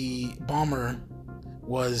 the bomber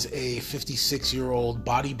was a 56-year-old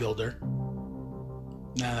bodybuilder.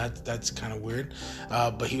 Now, that's kind of weird.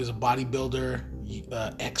 But he was a bodybuilder,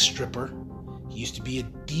 ex-stripper. He used to be a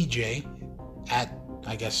DJ at,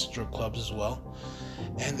 I guess, strip clubs as well.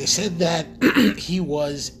 And they said that he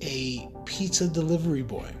was a pizza delivery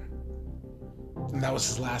boy. And that was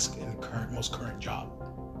his last and most current job.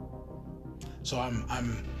 So I'm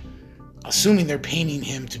assuming they're painting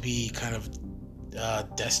him to be kind of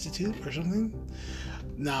destitute or something.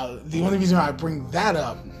 Now, the only reason why I bring that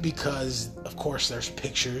up, because, of course, there's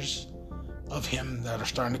pictures of him that are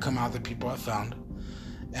starting to come out that people have found.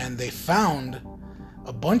 And they found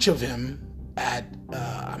a bunch of him at,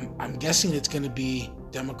 I'm guessing it's going to be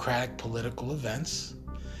Democratic political events.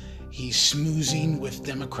 He's smoozing with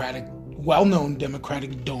well-known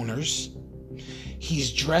Democratic donors.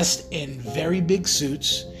 He's dressed in very big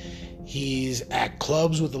suits. He's at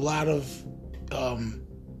clubs with a lot of,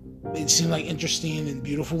 it seemed like interesting and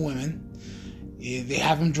beautiful women. They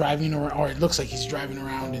have him driving around, or it looks like he's driving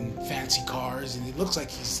around in fancy cars, and it looks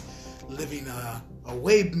like he's living a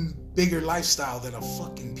way bigger lifestyle than a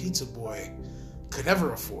fucking pizza boy could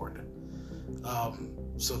ever afford.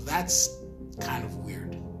 So that's kind of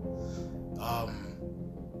weird.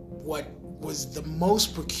 What was the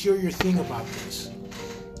most peculiar thing about this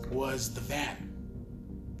was the van.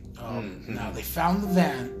 Now, they found the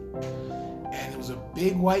van, and it was a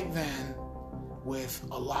big white van with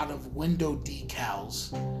a lot of window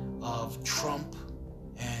decals of Trump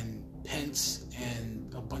and Pence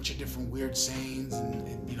and a bunch of different weird sayings, and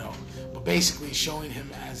but basically showing him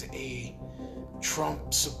as a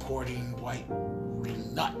Trump-supporting white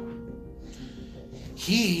nut.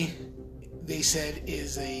 They said,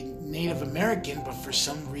 is a Native American, but for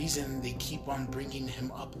some reason they keep on bringing him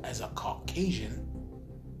up as a Caucasian.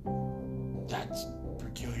 That's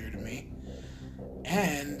peculiar to me.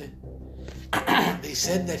 And they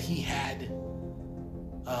said that he had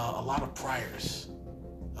a lot of priors.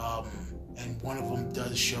 And one of them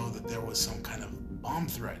does show that there was some kind of bomb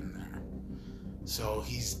threat in there. So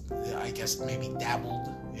he's, I guess, maybe dabbled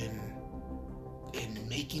in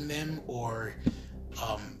making them, or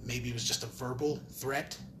maybe it was just a verbal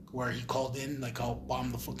threat where he called in, like, I'll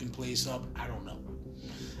bomb the fucking place up. I don't know.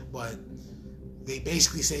 But they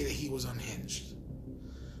basically say that he was unhinged.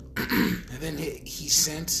 And then he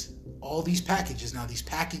sent all these packages. Now, these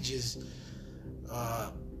packages,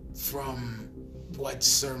 from what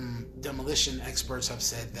some demolition experts have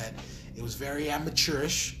said, that it was very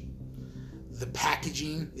amateurish. The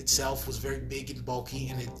packaging itself was very big and bulky,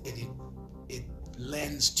 and it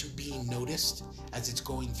lends to being noticed as it's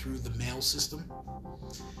going through the mail system.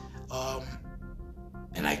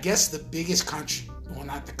 And I guess the biggest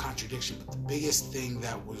not the contradiction, but the biggest thing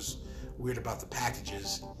that was weird about the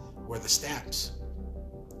packages were the stamps.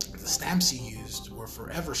 The stamps he used were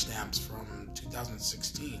forever stamps from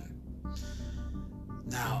 2016.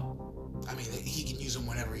 Now, I mean, he can use them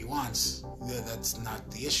whenever he wants. That's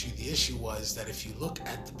not the issue. The issue was that if you look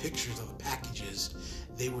at the pictures of the packages,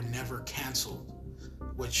 they were never canceled,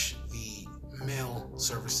 which the mail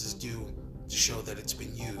services do to show that it's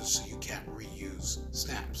been used, so you can't reuse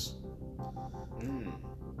stamps.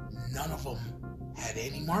 None of them had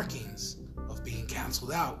any markings of being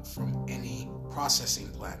canceled out from any processing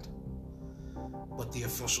plant. But the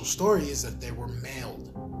official story is that they were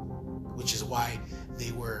mailed, which is why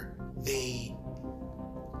they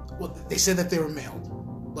Well, they said that they were mailed,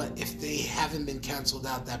 but if they haven't been canceled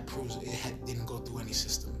out, that proves it didn't go through any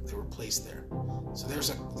system. They were placed there. So there's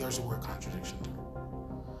a word contradiction there.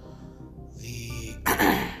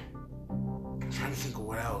 I'm trying to think of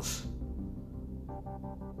what else.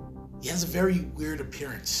 He has a very weird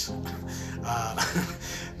appearance.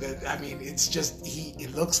 I mean, it's just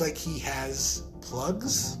it looks like he has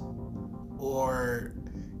plugs, or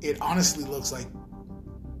it honestly looks like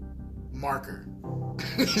marker.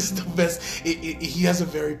 It's the best. He has a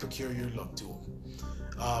very peculiar look to him,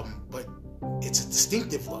 but it's a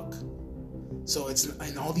distinctive look. So it's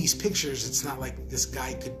in all these pictures. It's not like this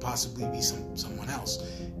guy could possibly be someone else.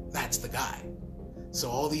 That's the guy. So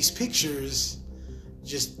all these pictures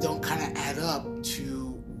just don't kind of add up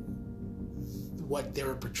to what they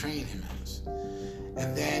were portraying him as.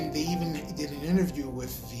 And then they even did an interview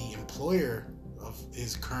with the employer of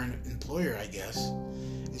his current employer, I guess.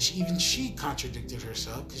 And she contradicted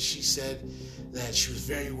herself, because she said that she was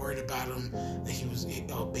very worried about him, that he was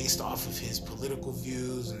based off of his political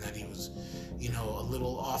views, and that he was, a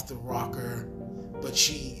little off the rocker. But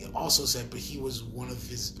she also said, but he was one of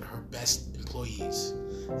her best employees,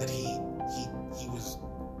 that he was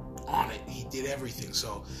on it. He did everything.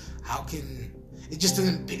 So how can it just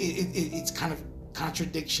doesn't? It's kind of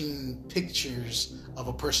contradiction pictures of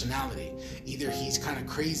a personality. Either he's kind of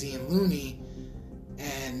crazy and loony,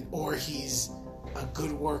 or he's a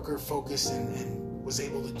good worker, focused, and was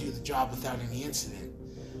able to do the job without any incident.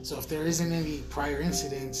 So if there isn't any prior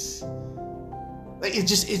incidents, like it's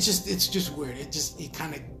just weird.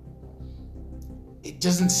 It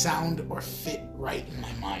doesn't sound or fit right in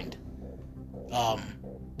my mind.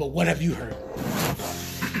 But what have you heard?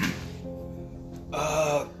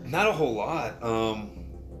 Not a whole lot. And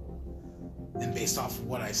based off of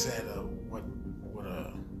what I said,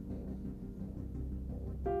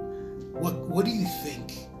 what do you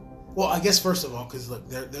think? Well, I guess first of all, because look,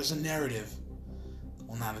 there's a narrative.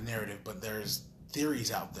 Well, not a narrative, but there's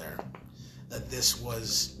theories out there that this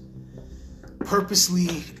was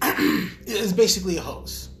purposely. It was basically a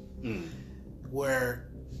hoax, where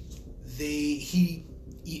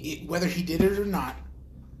whether he did it or not,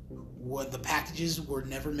 the packages were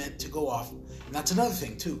never meant to go off. And that's another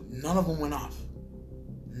thing too. None of them went off.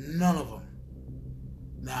 None of them.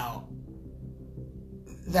 Now,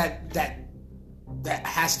 that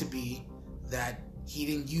has to be that he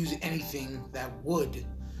didn't use anything that would,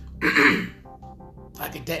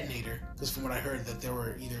 like a detonator. Because from what I heard, that there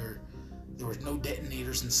were no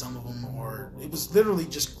detonators in some of them, or it was literally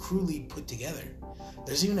just crudely put together.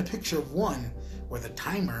 There's even a picture of one where the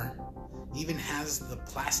timer even has the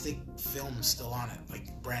plastic film still on it, like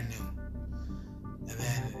brand new. And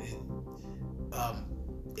then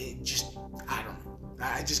it just, I don't know.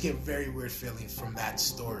 I just get a very weird feeling from that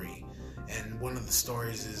story. And one of the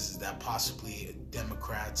stories is that possibly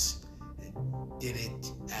Democrats did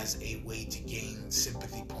it as a way to gain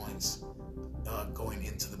sympathy points going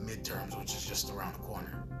into the midterms, which is just around the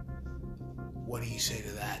corner. What do you say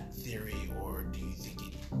to that theory, or do you think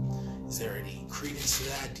is there any credence to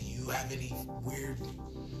that? Do you have any weird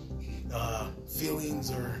feelings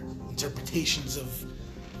or interpretations of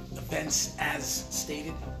events as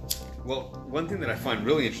stated? Well, one thing that I find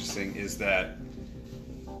really interesting is that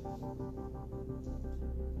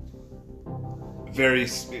very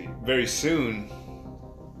soon,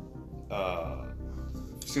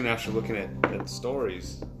 soon after looking at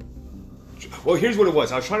stories. Well, here's what it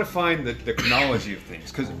was. I was trying to find the chronology of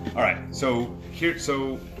things. Because, all right, so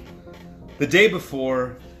the day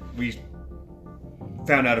before we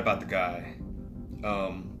found out about the guy,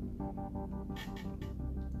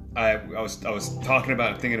 I was talking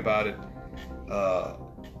about it, thinking about it,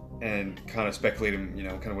 and kind of speculating,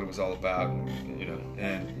 kind of what it was all about,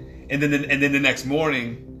 and then the next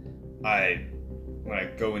morning, when I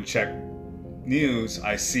go and check news,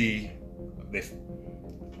 I see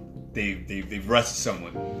they've arrested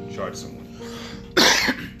someone, charged someone.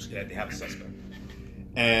 Yeah, they have a suspect,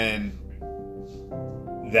 and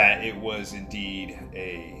that it was indeed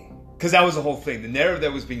because that was the whole thing, the narrative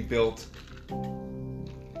that was being built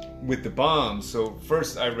with the bombs. So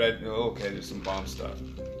first I read, okay, there's some bomb stuff,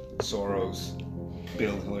 Soros,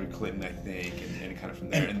 Bill, Hillary Clinton, I think, and kind of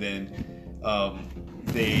from there, and then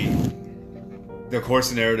of course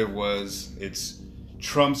the narrative was it's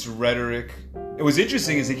Trump's rhetoric. It was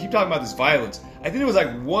interesting is they keep talking about this violence. I think there was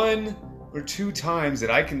like 1 or 2 times that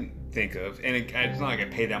I can think of, and it's not like I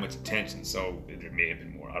paid that much attention, so there may have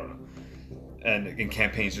been more, I don't know. And in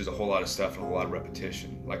campaigns, there's a whole lot of stuff and a whole lot of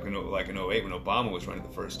repetition. Like in 2008, when Obama was running the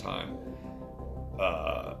first time,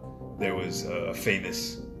 there was a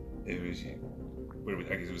famous, it was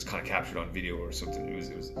I guess it was kind of captured on video or something.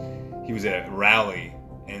 He was at a rally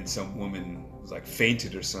and some woman was like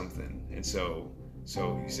fainted or something, and so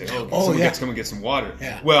he said, someone gets come and get some water.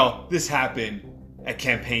 Yeah. Well, this happened at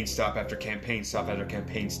campaign stop after campaign stop after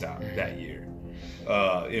campaign stop that year.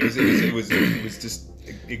 It was just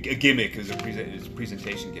a gimmick. It was a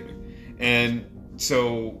presentation gimmick, and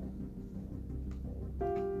so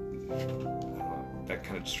that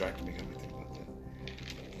kind of distracted me. Got me thinking about that.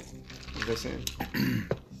 What was I saying?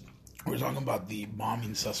 We're talking about the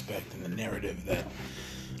bombing suspect and the narrative that.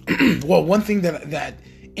 Well, one thing that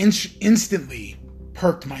instantly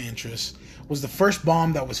perked my interest was the first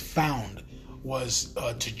bomb that was found was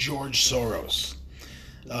to George Soros.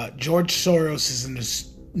 George Soros is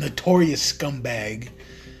a notorious scumbag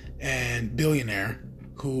and billionaire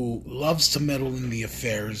who loves to meddle in the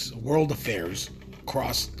world affairs.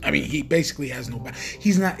 He basically has no.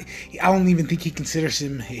 He's not. I don't even think he considers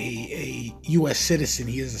him a U.S. citizen.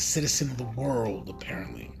 He is a citizen of the world,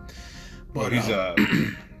 apparently. But he's a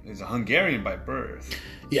Hungarian by birth.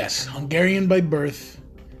 Yes, Hungarian by birth,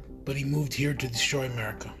 but he moved here to destroy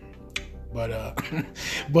America.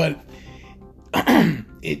 But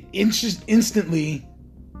it instantly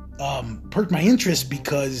perked my interest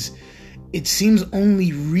because it seems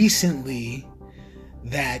only recently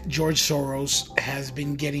that George Soros has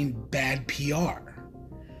been getting bad PR.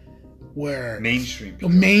 Where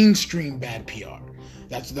mainstream bad PR.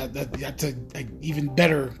 That's a even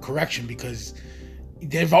better correction, because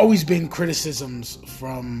there've always been criticisms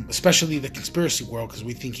from, especially the conspiracy world, because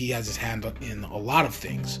we think he has his hand in a lot of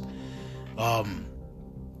things.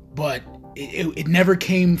 But it never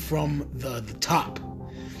came from the top.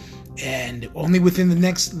 And only within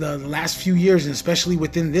the last few years, and especially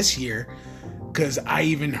within this year, because I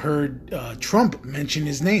even heard Trump mention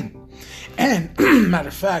his name. And matter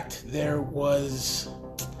of fact, there was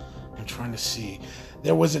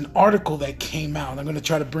an article that came out, and I'm going to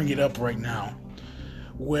try to bring it up right now,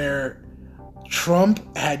 where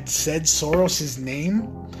Trump had said Soros' name,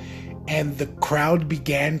 and the crowd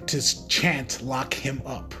began to chant, "Lock him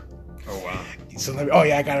up." Oh, wow. So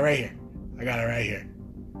I got it right here.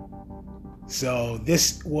 So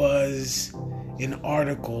this was an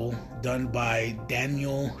article done by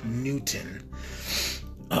Daniel Newton.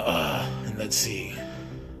 And let's see.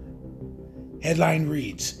 Headline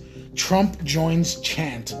reads, "Trump joins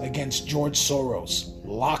chant against George Soros.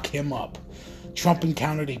 Lock him up." Trump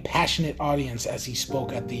encountered a passionate audience as he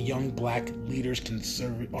spoke at the Young Black Leaders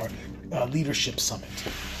Leadership Summit.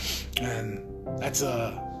 And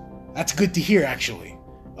that's good to hear, actually.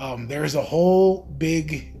 There's a whole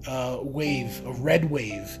big a red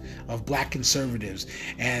wave of black conservatives,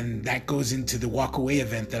 and that goes into the walkaway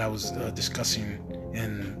event that I was discussing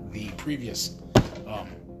in the previous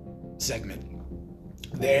segment.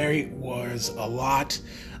 There was a lot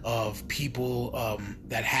of people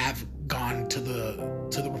that have gone to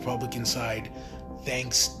the Republican side,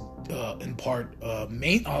 thanks in part, a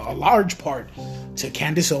large part, to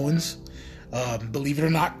Candace Owens. Believe it or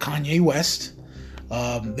not, Kanye West.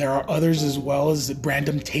 There are others as well, as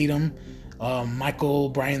Brandon Tatum, Michael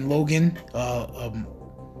Bryan Logan,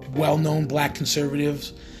 well-known black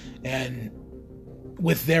conservatives, and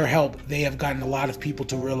with their help, they have gotten a lot of people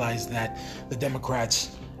to realize that the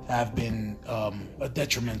Democrats have been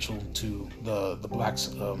detrimental to the blacks'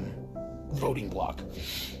 voting bloc.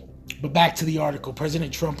 But back to the article.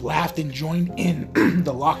 President Trump laughed and joined in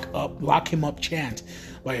the lock him up chant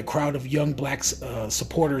by a crowd of young black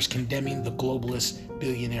supporters condemning the globalist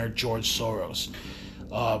billionaire George Soros.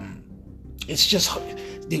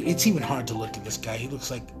 It's even hard to look at this guy. He looks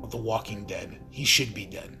like The Walking Dead. He should be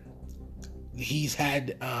dead. He's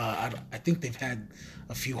had, I think they've had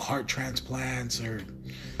a few heart transplants, or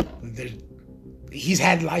he's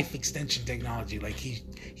had life extension technology. Like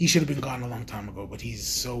he should have been gone a long time ago, but he's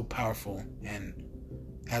so powerful and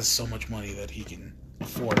has so much money that he can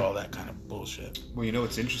afford all that kind of bullshit. Well, you know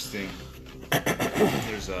what's interesting?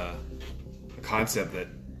 There's a concept that,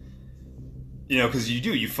 because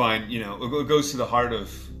you find, it goes to the heart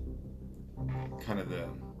of kind of the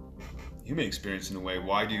human experience in a way.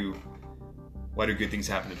 Why do good things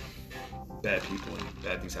happen to bad people and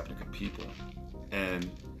bad things happen to good people? And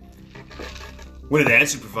one of the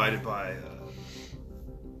answers provided by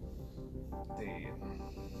the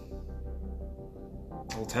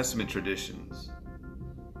Old Testament traditions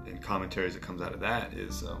and commentaries that comes out of that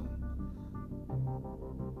is,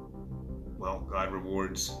 God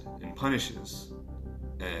rewards and punishes,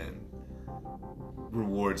 and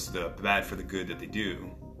rewards the bad for the good that they do,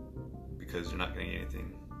 because they're not getting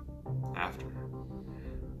anything after,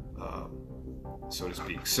 so to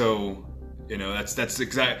speak. So You know, that's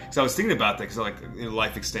exactly. So I was thinking about that because like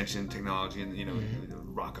life extension technology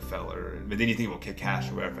and Rockefeller, but then you think about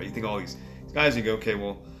cash or whatever. You think all these guys, and you go, okay,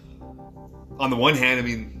 well, on the one hand, I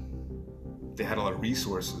mean, they had a lot of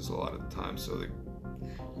resources a lot of the time, so they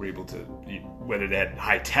were able to, whether they had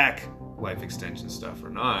high tech life extension stuff or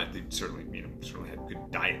not, they certainly had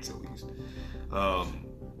good diets at least,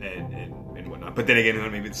 and whatnot. But then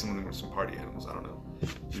again, maybe some of them were some party animals. I don't know.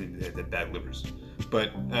 They had bad livers. But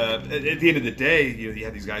at the end of the day, you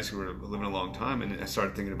had these guys who were living a long time, and I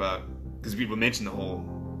started thinking about, because people mention the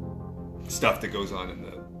whole stuff that goes on in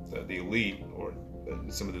the elite, or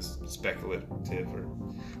some of this speculative, or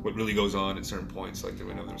what really goes on at certain points. Like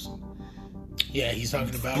there's some. Yeah, he's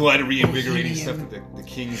talking about a lot of reinvigorating stuff that the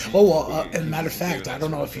kings. Oh well, and matter of fact, I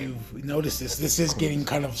don't know if you've noticed this. This is getting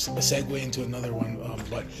kind of a segue into another one,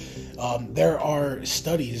 but there are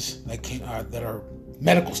studies that are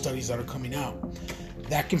medical studies that are coming out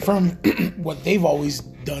that confirm what they've always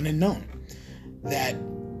done and known, that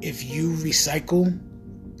if you recycle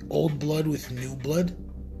old blood with new blood,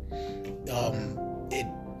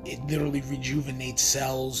 it literally rejuvenates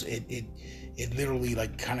cells. It literally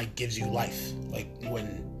like kind of gives you life.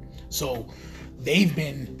 So they've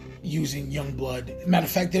been using young blood. Matter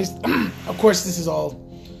of fact, there's of course this is all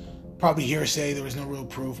probably hearsay. There was no real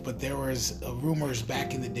proof, but there was rumors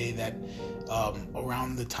back in the day that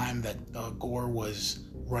around the time that Gore was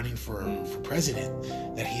running for president,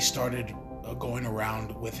 that he started going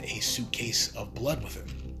around with a suitcase of blood with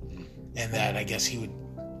him, and that I guess he would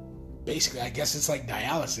basically, I guess it's like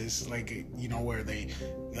dialysis, like where they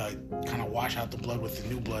kind of wash out the blood with the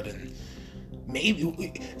new blood, and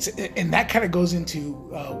and that kind of goes into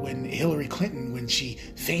when Hillary Clinton, when she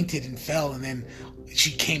fainted and fell, and then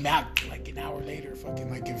she came out like an hour later, fucking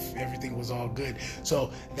like if everything was all good.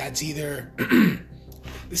 So that's either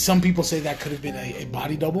some people say that could have been a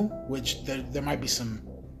body double, which there might be some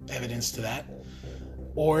evidence to that,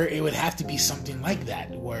 or it would have to be something like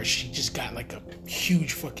that where she just got like a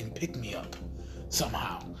huge fucking pick me up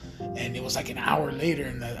somehow, and it was like an hour later,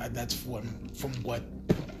 and that's from what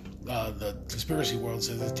the conspiracy world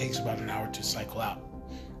says it takes about an hour to cycle out,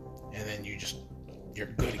 and then you're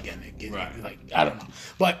good again. Right. Like, I don't know,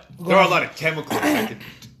 but there are a lot of chemicals.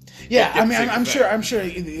 Yeah, I mean, I'm sure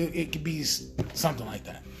it could be something like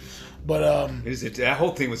that. But that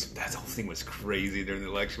whole thing was crazy during the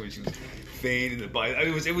election when she was fainting in the body. I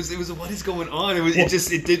mean, it was what is going on?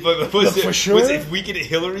 For sure. Was if we get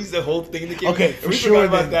Hillary's the whole thing that came. Okay, for sure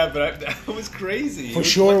about that, but that was crazy. For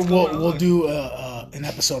sure, we'll do an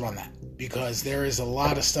episode on that, because there is a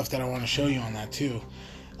lot of stuff that I want to show you on that too,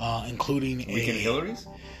 including Weekend Hillary's.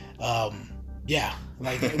 Yeah,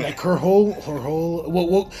 like her whole.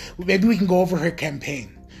 Well, maybe we can go over her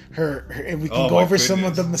campaign. And we can go over some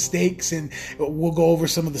of the mistakes, and we'll go over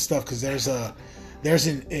some of the stuff, because there's a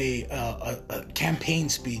campaign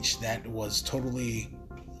speech that was totally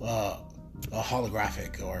a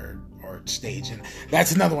holographic or staged, and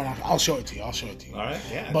that's another one. I'll show it to you. All right,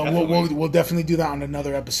 yeah. But we'll definitely do that on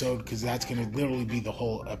another episode, because that's going to literally be the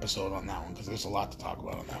whole episode on that one, because there's a lot to talk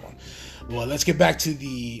about on that one. Well, let's get back to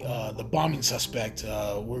the bombing suspect.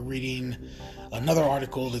 We're reading another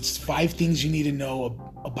article that's 5 things you need to know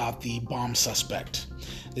about the bomb suspect.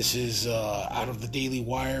 This is out of the Daily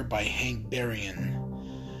Wire by Hank Berrien.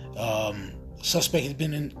 Suspect had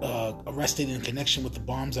been arrested in connection with the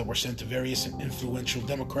bombs that were sent to various influential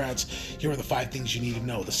Democrats. Here are the 5 things you need to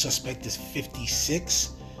know. The suspect is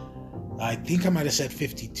 56. I think I might have said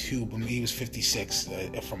 52, but maybe he was 56,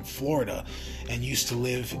 from Florida, and used to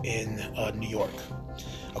live in New York.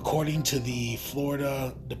 According to the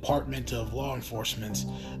Florida Department of Law Enforcement,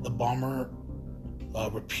 the bomber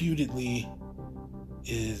reputedly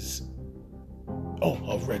is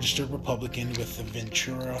a registered Republican with the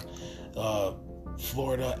Ventura,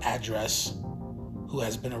 Florida address, who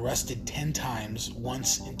has been arrested 10 times,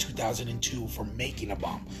 once in 2002 for making a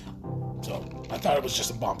bomb. So I thought it was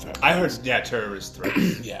just a bomb threat. I heard, terrorist threat.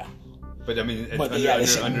 Yeah. But I mean, they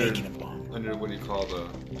said making a bomb. Under what do you call the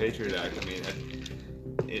Patriot Act? I mean,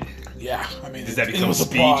 I mean, does that become a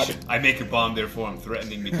speech? I make a bomb, therefore I'm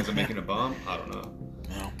threatening because I'm making a bomb? I don't know.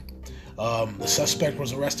 No. The suspect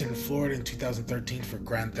was arrested in Florida in 2013 for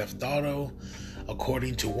grand theft auto.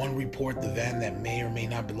 According to one report, the van that may or may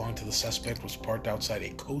not belong to the suspect was parked outside a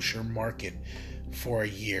kosher market for a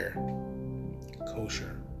year.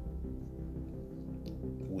 Kosher.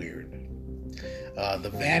 Weird. The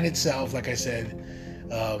van itself, like I said,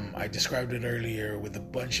 I described it earlier, with a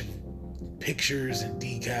bunch of pictures and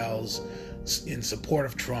decals in support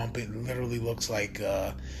of Trump. It literally looks like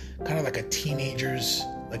kind of like a teenager's,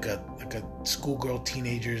 like a schoolgirl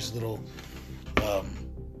teenager's little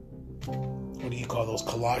what do you call those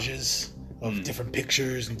collages of different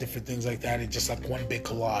pictures and different things like that. It's just like one big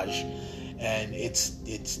collage, and it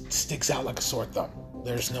sticks out like a sore thumb.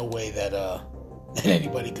 There's no way that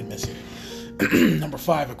anybody could miss it. Number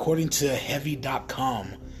 5, according to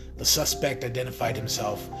Heavy.com, the suspect identified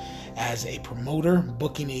himself as a promoter,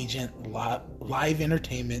 booking agent, live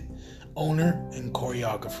entertainment owner, and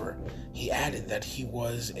choreographer. He added that he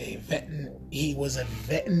was a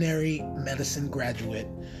veterinary medicine graduate,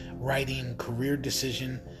 writing career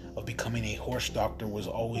decision of becoming a horse doctor was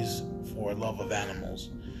always for love of animals,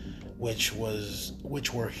 which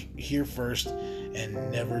were here first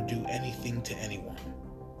and never do anything to anyone.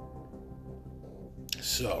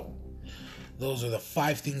 So, those are the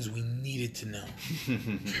 5 things we needed to know.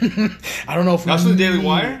 I don't know if that's from the Daily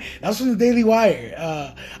Wire. That's from the Daily Wire.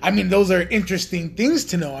 I mean, those are interesting things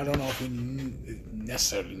to know. I don't know if we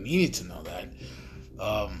necessarily needed to know that.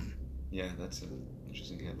 Yeah, that's an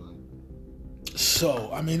interesting headline.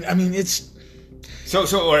 So, I mean, it's so.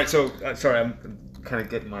 All right. So, sorry, I'm kind of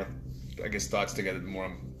getting my, I guess, thoughts together. The more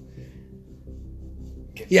I'm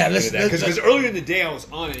getting into that, because earlier in the day I was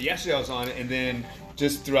on it. Yesterday I was on it, and then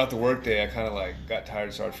just throughout the workday I kind of like got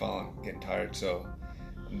tired, started getting tired. So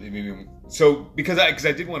because I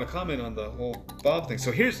did want to comment on the whole Bob thing.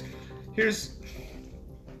 So here's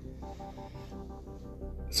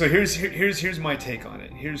my take on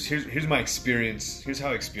it. Here's my experience. Here's how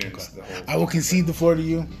I experienced the whole. I will concede the floor to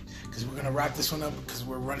you because we're gonna wrap this one up because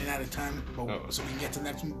we're running out of time. So we can get to the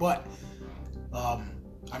next one. But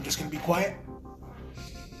I'm just gonna be quiet.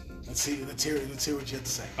 Let's hear what you have to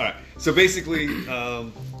say. All right. So basically,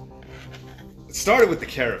 it started with the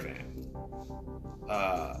caravan.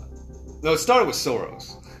 No, it started with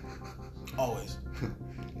Soros. Always.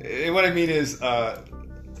 And what I mean is.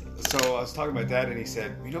 So I was talking to my dad, and he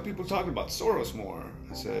said, people are talking about Soros more.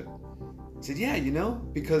 I said, yeah,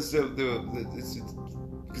 because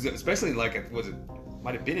because especially like it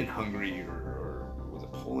might have been in Hungary or was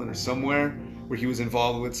it Poland or somewhere where he was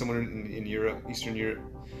involved with someone in Europe, Eastern Europe,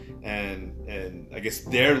 and I guess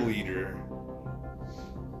their leader,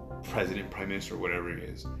 president, prime minister, whatever he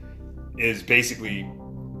is basically,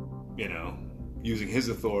 using his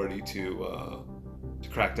authority to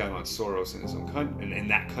crack down on Soros in his own country, in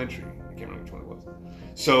that country. I can't remember which one it was.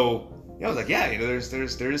 So I was like, yeah, there is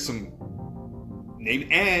some name,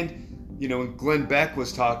 and when Glenn Beck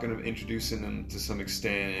was talking of introducing him to some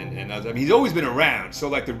extent, and I mean, he's always been around. So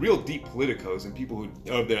like the real deep politicos and people who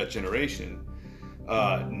are of that generation,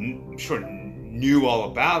 sure knew all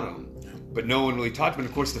about him, but no one really talked about him.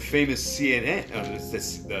 Of course, the famous CNN,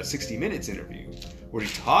 the 60 Minutes interview, where he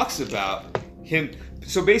talks about him.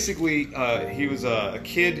 So basically, he was a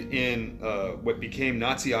kid in what became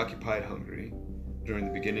Nazi-occupied Hungary during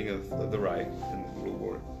the beginning of the Reich and World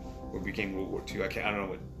War, or became World War II. I don't know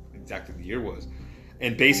what exactly the year was.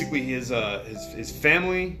 And basically, his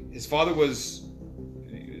family, his father comes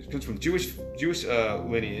from Jewish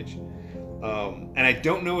lineage, and I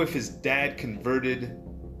don't know if his dad converted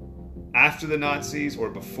after the Nazis or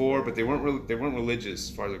before, but they weren't religious,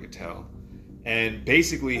 as far as I could tell. And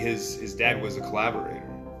basically, his dad was a collaborator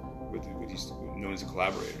with what he's known as a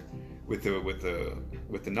collaborator with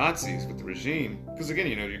the Nazis, with the regime. Because again,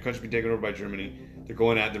 your country's been taken over by Germany. They're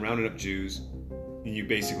rounding up Jews, and you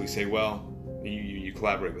basically say, well, you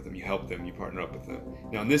collaborate with them, you help them, you partner up with them.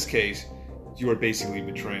 Now, in this case, you are basically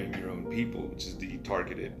betraying your own people, which is the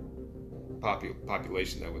targeted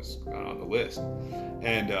population that was on the list,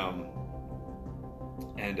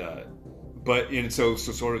 But so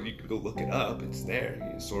sort of you can go look it up. It's there.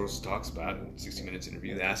 Soros talks about it in 60 Minutes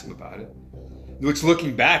interview. They ask him about it, which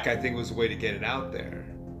looking back, I think was a way to get it out there.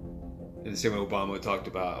 In the same way Obama talked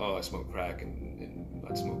about, I smoked crack and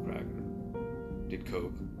not smoked crack, or did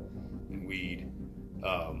coke and weed.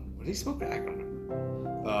 What did he smoke crack? I don't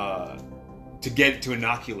remember. To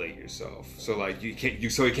inoculate yourself. So like it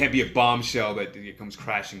can't be a bombshell that it comes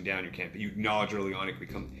crashing down. You acknowledge early on it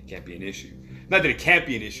can't be an issue. Not that it can't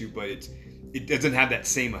be an issue, but it doesn't have that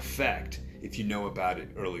same effect if you know about it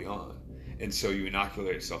early on. And so you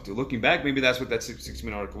inoculate yourself. Looking back, maybe that's what that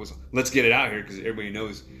 6-minute article was. Let's get it out here because everybody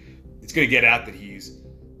knows it's going to get out that he's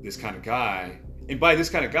this kind of guy. And by this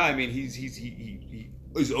kind of guy, I mean he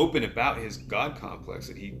is open about his God complex,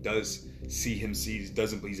 that he does he's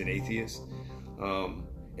an atheist.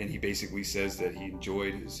 And he basically says that he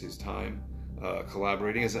enjoyed his time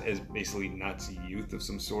collaborating as basically Nazi youth of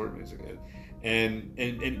some sort.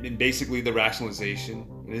 And basically the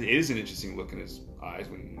rationalization, it is an interesting look in his eyes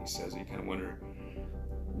when he says it. You kind of wonder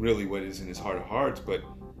really what is in his heart of hearts, but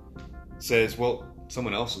says, well,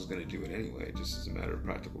 someone else was going to do it anyway, just as a matter of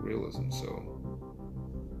practical realism. So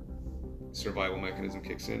survival mechanism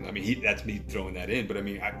kicks in. I mean, that's me throwing that in, but I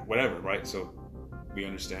mean, whatever, right? So we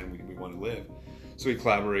understand we want to live, so he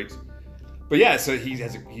collaborates. But yeah, so he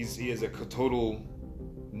has a total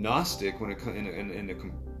Gnostic when it in a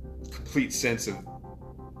complete sense of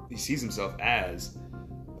he sees himself as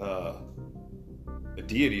a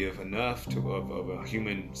deity of a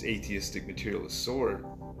human atheistic materialist sort.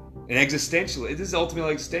 An existential. It is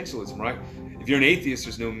ultimately existentialism, right? If you're an atheist,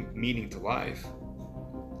 there's no meaning to life,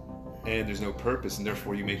 and there's no purpose, and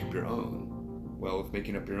therefore you make up your own. Well, if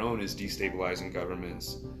making up your own is destabilizing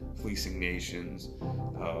governments, fleecing nations.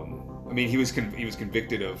 I mean, he was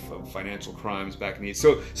convicted of financial crimes back in the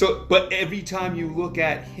 80s. But every time you look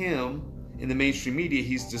at him in the mainstream media,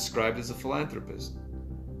 he's described as a philanthropist,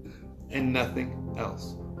 and nothing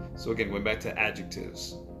else. So again, going back to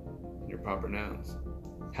adjectives, your proper nouns.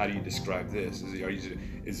 How do you describe this? You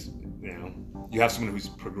have someone who's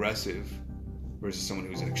progressive versus someone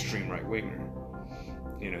who's an extreme right winger,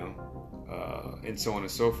 and so on and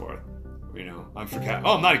so forth.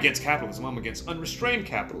 I'm not against capitalism. I'm against unrestrained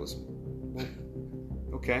capitalism.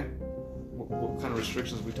 Okay, what kind of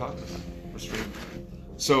restrictions are we talking about? Restrained.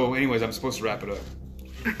 So, anyways, I'm supposed to wrap it up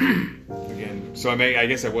again. So I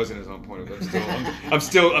guess I wasn't as on point. I'm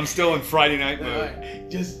still on Friday night mode.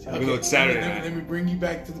 Even though it's Saturday night. Let me bring you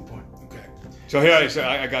back to the point. Okay. So here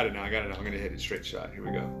I got it now. I'm gonna hit it straight shot. Here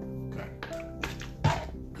we go. Okay.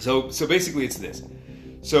 So basically it's this.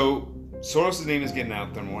 So Soros' name is getting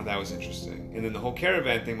out there more. That was interesting. And then the whole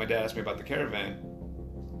caravan thing. My dad asked me about the caravan,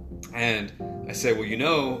 and I said, well,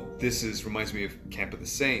 this reminds me of Camp of the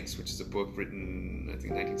Saints, which is a book written, I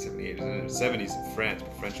think, 1978 or in the 70s in France by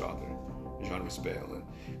a French author, Jean Raspail. And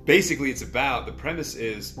basically, the premise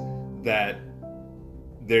is that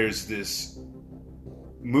there's this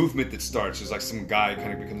movement that starts. There's like some guy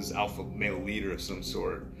kind of becomes this alpha male leader of some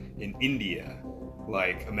sort in India,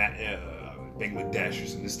 like Bangladesh or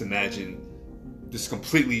something. Just imagine this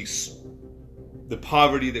completely the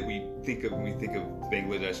poverty that we think of when we think of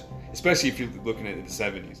Bangladesh, especially if you're looking at it in the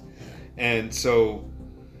 70s. And so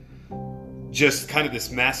just kind of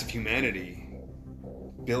this massive humanity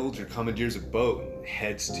builds or commandeers a boat and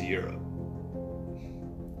heads to Europe.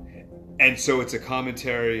 And so it's a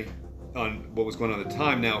commentary on what was going on at the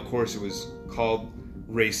time. Now, of course, it was called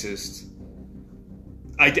racist.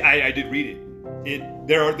 I did read it.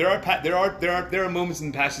 There are moments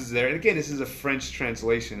and passages there, and again, this is a French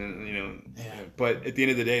translation, and but at the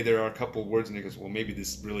end of the day, there are a couple of words, and it goes, well, maybe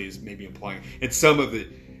this really is maybe implying. And some of it,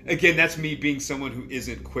 again, that's me being someone who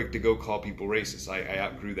isn't quick to go call people racist. I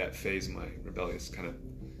outgrew that phase in my rebellious kind of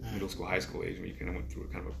middle school, high school age, where you kind of went through a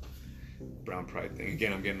kind of a brown pride thing.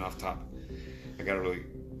 Again, I'm getting off topic. I got to really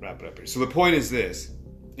wrap it up here. So the point is this: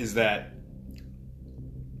 is that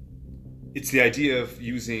it's the idea of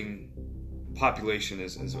using population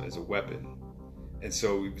as a weapon. And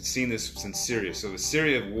so we've seen this since Syria. So the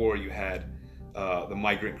Syria war, you had the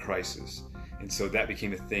migrant crisis, and so that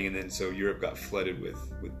became a thing, and then so Europe got flooded with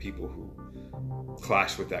people who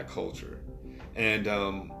clashed with that culture, and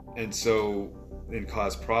so it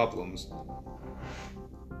caused problems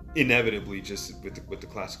inevitably just with the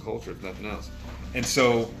class culture, if nothing else. And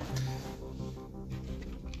so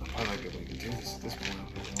I might be able to continue this at this point.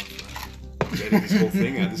 Edit this whole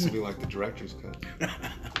thing out. This will be like the director's cut.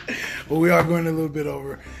 Well, we are going a little bit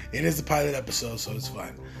over. It is a pilot episode, so it's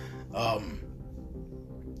fine.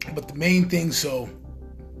 But the main thing, so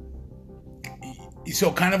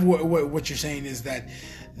kind of what you're saying is that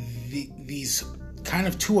these kind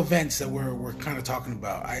of two events that we're kind of talking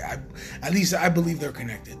about, at least I believe they're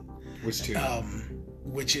connected. Which two?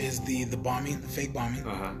 Which is the bombing, the fake bombing,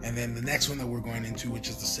 and then the next one that we're going into, which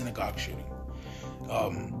is the synagogue shooting.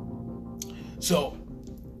 So,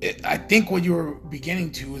 I think what you were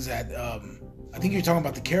beginning to is that I think you're talking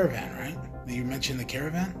about the caravan, right? You mentioned the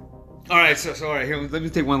caravan. All right, so all right. Here, let me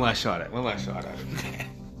take one last shot at it.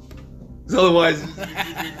 Because otherwise,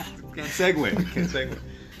 can't segue.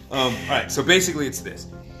 All right. So basically, it's this: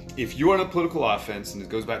 if you're on a political offense, and it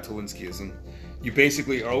goes back to Linskyism, you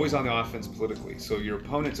basically are always on the offense politically. So your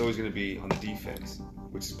opponent's always going to be on the defense,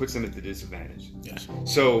 which puts them at the disadvantage. Yes.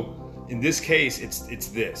 So in this case, it's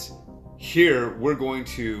this. Here, we're going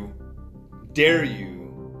to dare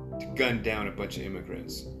you to gun down a bunch of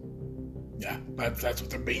immigrants. Yeah, that's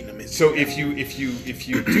what they're baiting them into. So if you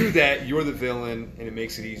do that, you're the villain, and it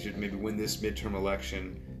makes it easier to maybe win this midterm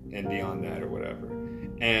election and beyond that or whatever.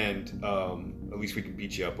 And at least we can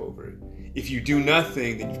beat you up over it. If you do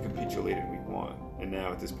nothing, then you've capitulated and we won. And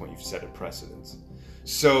now at this point, you've set a precedence.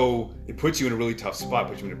 So it puts you in a really tough spot,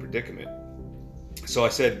 puts you in a predicament. So I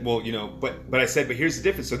said, well, but I said, but here's the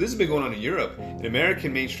difference. So this has been going on in Europe. In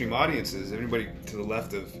American mainstream audiences, everybody to the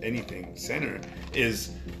left of anything center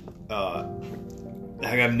is, I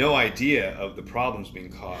have no idea of the problems being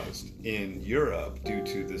caused in Europe due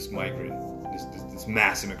to this this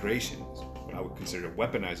mass immigration. What I would consider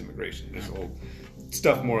weaponized immigration. There's a whole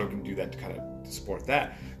stuff more can do that to kind of support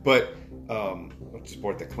that, but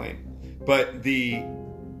support the claim. But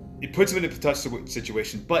it puts them in a tough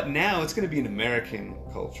situation. But now it's going to be an American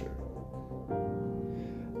culture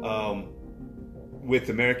with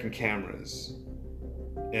American cameras,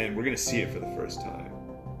 and we're going to see it for the first time.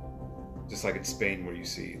 Just like in Spain, where you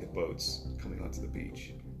see the boats coming onto the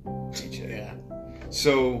beach. Yeah.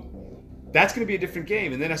 So that's going to be a different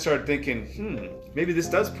game. And then I started thinking, maybe this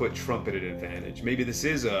does put Trump at an advantage. Maybe this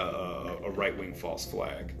is a right-wing false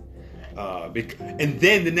flag. And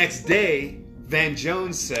then the next day, Van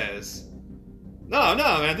Jones says, no,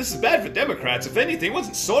 man, this is bad for Democrats. If anything, it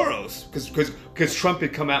wasn't Soros. Because Trump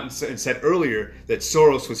had come out and said earlier that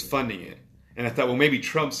Soros was funding it. And I thought, well, maybe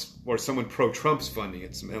Trump's or someone pro-Trump's funding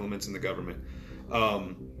it, some elements in the government.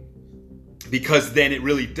 Because then it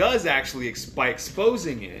really does actually, by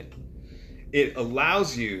exposing it, it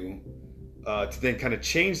allows you to then kind of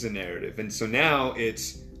change the narrative. And so now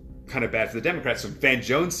it's kind of bad for the Democrats. So Van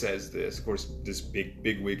Jones says this, of course, this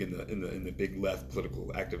big wig in the big left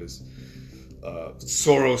political activist,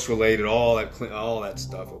 Soros related, all that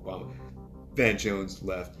stuff. Obama, Van Jones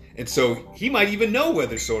left, and so he might even know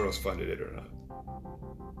whether Soros funded it or not.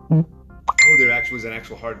 Oh, there actually was an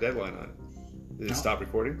actual hard deadline on it. Did it stop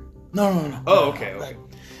recording? No. Oh, okay.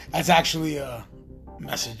 That's actually a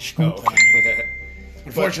message. Oh, okay.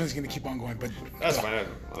 Unfortunately, it's going to keep on going, but that's fine.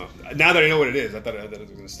 Now that I know what it is, I thought it was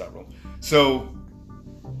going to stop rolling. So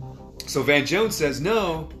Van Jones says,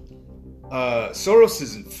 no, Soros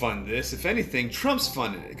doesn't fund this. If anything, Trump's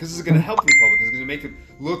funded it because this is going to help Republicans. It's going to make it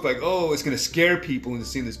look like, it's going to scare people into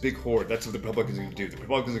seeing this big horde. That's what the Republicans are going to do. The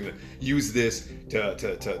Republicans are going to use this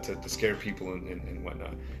to scare people and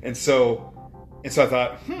whatnot. And so I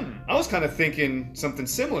thought, I was kind of thinking something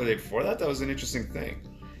similar the day before. I thought that was an interesting thing.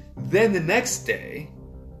 Then the next day,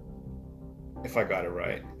 if I got it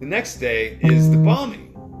right, the next day is the bombing.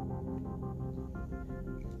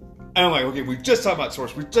 And I'm like, okay, we've just talked about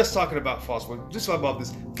Soros. We're just talking about false flags. We're just talking about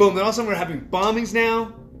this. Boom. Then all of a sudden we're having bombings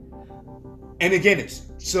now. And again, it's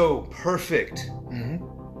so perfect.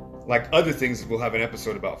 Mm-hmm. Like other things, we'll have an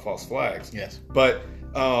episode about false flags. Yes. But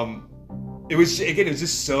it was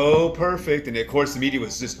just so perfect. And of course, the media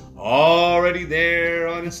was just already there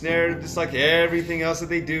on its narrative, just like everything else that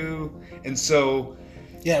they do. And so,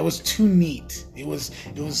 yeah, it was too neat. It was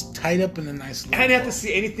tied up in a nice little I didn't have to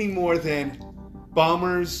see anything more than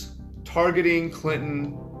bombers targeting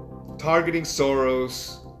Clinton, targeting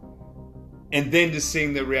Soros, and then just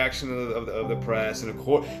seeing the reaction of the press and of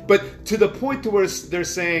course, but to the point to where they're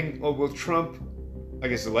saying, oh well, Trump, I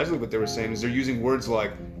guess allegedly what they were saying is they're using words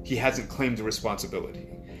like he hasn't claimed the responsibility,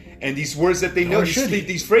 and these words that they know,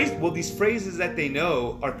 these phrases that they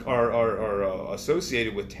know are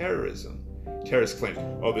associated with terrorism. Terrorist claims,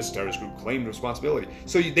 this terrorist group claimed responsibility.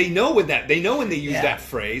 So they know when they use that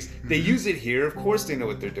phrase, they use it here. Of course, they know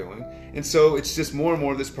what they're doing, and so it's just more and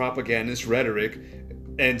more of this propagandist rhetoric.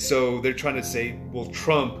 And so they're trying to say, well,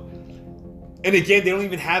 Trump, and again, they don't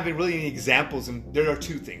even have really any examples. And there are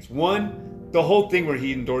two things. One, the whole thing where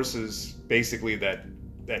he endorses basically that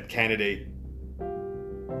candidate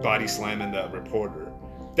body slamming the reporter.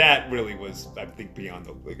 That really was, I think, beyond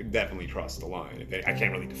definitely crossed the line. I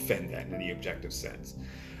can't really defend that in any objective sense.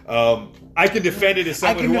 I can defend it as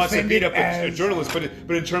someone who wants to beat up a journalist,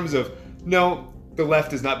 but in terms of, no, the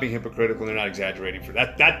left is not being hypocritical and they're not exaggerating for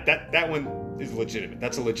that. That one is legitimate.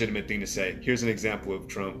 That's a legitimate thing to say. Here's an example of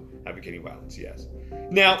Trump advocating violence. Yes.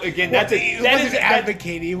 Now, again, it wasn't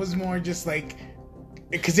advocating. It was more just like,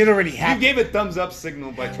 because it already happened. You gave a thumbs up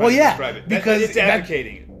signal by trying to describe it. Because it's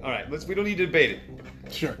advocating. All right, we don't need to debate it.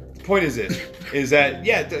 Sure. The point is this, is that,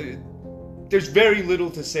 there's very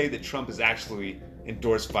little to say that Trump has actually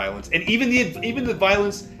endorsed violence. And even the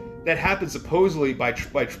violence that happened supposedly by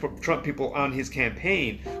Trump people on his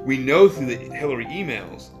campaign, we know through the Hillary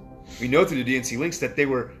emails, we know through the DNC links that they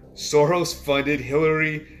were Soros-funded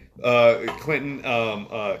Hillary Clinton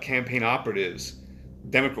campaign operatives,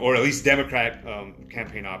 or at least Democrat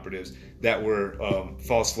campaign operatives that were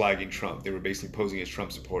false flagging Trump. They were basically posing as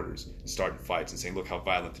Trump supporters, starting fights and saying, look how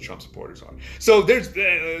violent the Trump supporters are. So there's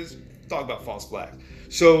talk about false flags.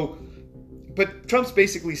 So, but Trump's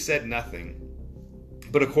basically said nothing.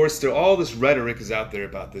 But of course, all this rhetoric is out there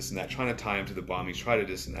about this and that, trying to tie him to the bombings, try to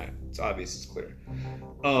this and that. It's obvious, it's clear.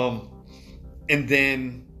 And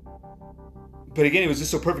then but again, it was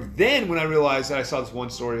just so perfect. Then when I realized that I saw this one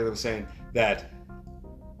story that was saying that,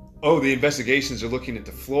 oh, the investigations are looking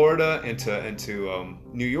into Florida and to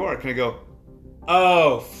New York, and I go,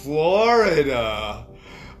 oh, Florida.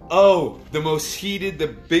 Oh, the most heated, the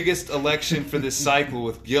biggest election for this cycle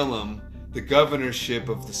with Gillum, the governorship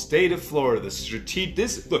of the state of Florida. The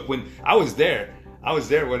strategic. Look, when I was there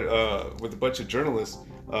when with a bunch of journalists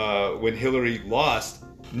when Hillary lost,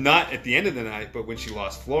 not at the end of the night, but when she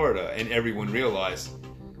lost Florida, and everyone realized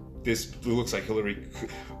this looks like Hillary.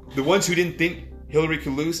 The ones who didn't think Hillary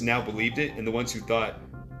could lose now believed it, and the ones who thought,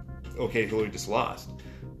 okay, Hillary just lost,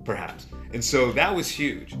 perhaps. And so that was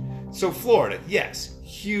huge. So Florida, yes,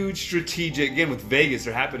 huge strategic. Again, with Vegas,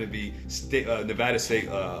 there happened to be Nevada state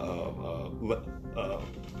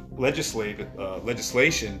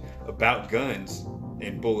legislation about guns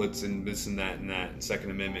and bullets and this and that and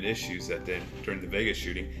Second Amendment issues that then during the Vegas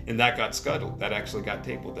shooting, and that got scuttled. That actually got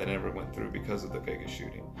tabled. That never went through because of the Vegas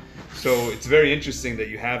shooting. So it's very interesting that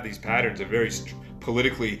you have these patterns of very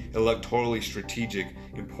politically, electorally strategic,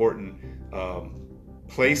 important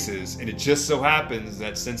places, and it just so happens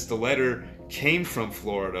that since the letter came from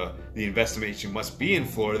Florida, the investigation must be in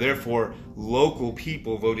Florida. Therefore, local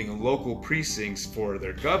people voting in local precincts for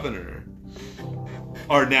their governor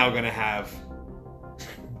are now going to have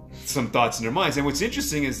some thoughts in their minds. And what's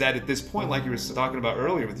interesting is that at this point, like you were talking about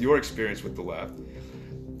earlier with your experience with the left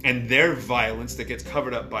and their violence that gets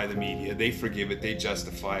covered up by the media, they forgive it, they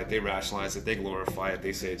justify it, they rationalize it, they glorify it,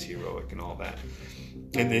 they say it's heroic and all that.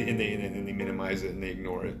 And they minimize it and they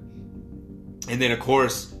ignore it. And then, of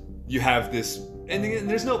course, you have this, and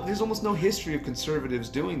there's almost no history of conservatives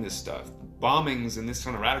doing this stuff. Bombings and this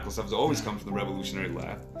kind of radical stuff has always come from the revolutionary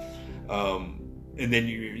left. And then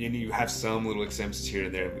you have some little exemptions here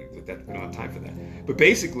and there. We don't have time for that. But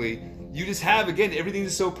basically, you just have, again, everything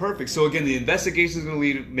is so perfect. So again, the investigation is going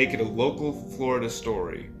to make it a local Florida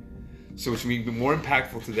story, so which means be more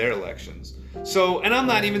impactful to their elections. So, and I'm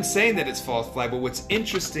not even saying that it's false flag, but what's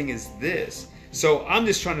interesting is this. So I'm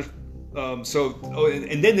just trying to, and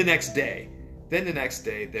then the next day,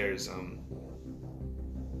 there's,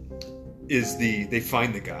 they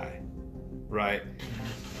find the guy, right?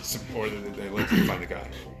 Or they let them find the guy.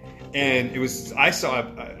 And it was, I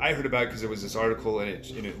heard about it because there was this article and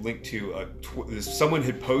it linked to someone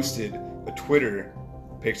had posted a Twitter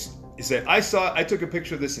picture. It said, I took a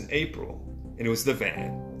picture of this in April, and it was the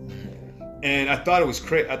van. And I thought it was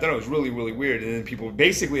I thought it was really, really weird. And then people,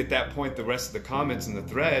 basically at that point, the rest of the comments in the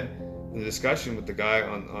thread, the discussion with the guy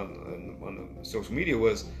on the social media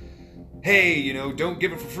was, hey, don't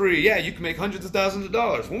give it for free. Yeah, you can make hundreds of thousands of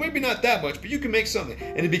dollars. Well, maybe not that much, but you can make something.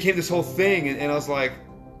 And it became this whole thing. And I was like,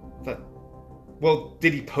 well,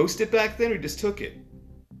 did he post it back then or he just took it?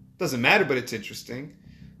 Doesn't matter, but it's interesting.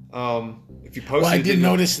 If you posted it. Well, I did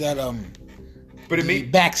notice that but the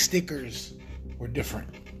back stickers were different.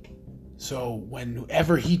 So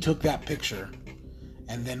whenever he took that picture,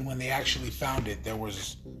 and then when they actually found it, there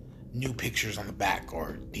was new pictures on the back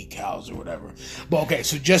or decals or whatever. But okay,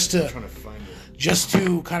 so just to kind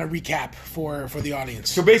of recap for the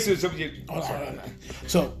audience. So basically,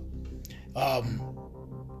 So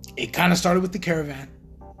it kind of started with the caravan,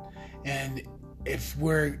 and if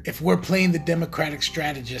we're playing the Democratic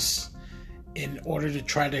strategists in order to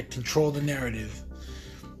try to control the narrative,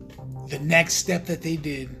 the next step that they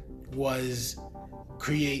did was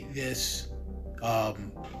create this.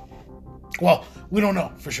 Well, we don't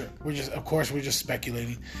know for sure. We're just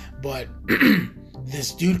speculating. But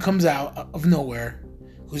this dude comes out of nowhere,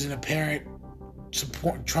 who's an apparent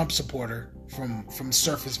Trump supporter from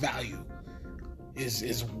surface value,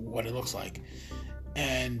 is what it looks like,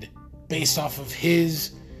 and based off of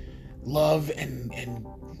his love and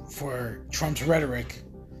for Trump's rhetoric,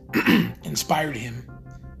 inspired him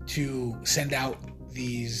to send out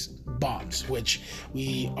these bombs, which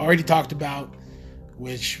we already talked about,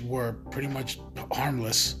 which were pretty much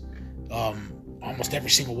harmless. Almost every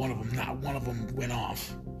single one of them, not one of them went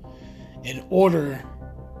off, in order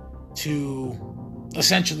to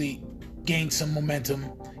essentially gain some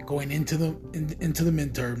momentum going into the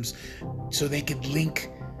midterms, so they could link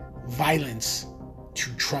violence to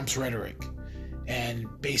Trump's rhetoric and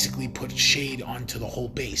basically put shade onto the whole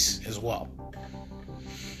base as well.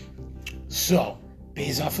 So,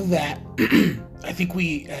 based off of that, I think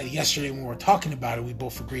we, yesterday when we were talking about it, we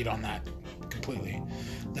both agreed on that completely.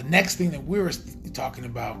 The next thing that we were talking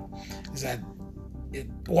about is that,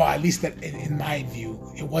 at least that in my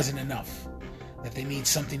view, it wasn't enough. That they need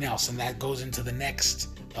something else, and that goes into the next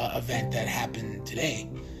event that happened today.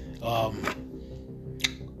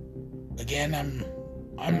 Again,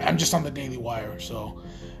 I'm just on the Daily Wire, so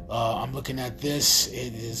I'm looking at this.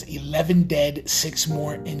 It is 11 dead, 6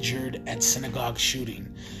 more injured at synagogue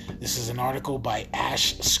shooting. This is an article by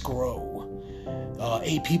Ash Scrow.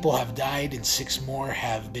 8 people have died and 6 more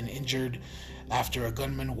have been injured after a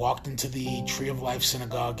gunman walked into the Tree of Life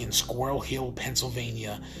Synagogue in Squirrel Hill,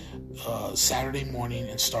 Pennsylvania, Saturday morning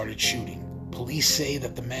and started shooting. Police say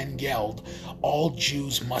that the men yelled, "All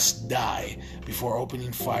Jews must die," before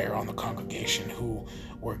opening fire on the congregation, who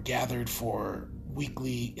were gathered for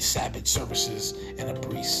weekly Sabbath services and a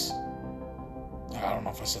bris. I don't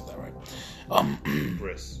know if I said that right.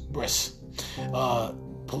 Bris.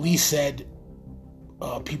 Police said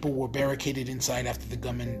people were barricaded inside after the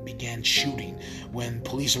gunman began shooting. When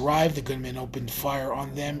police arrived, the gunman opened fire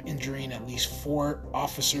on them, injuring at least 4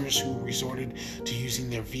 officers who resorted to using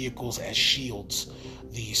their vehicles as shields.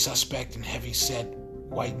 The suspect, an heavy-set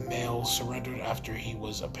white male, surrendered after he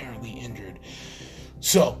was apparently injured.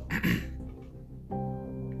 So,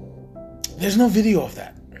 there's no video of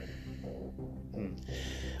that.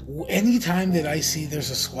 Anytime that I see there's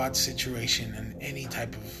a SWAT situation and any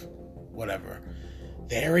type of whatever,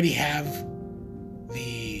 they already have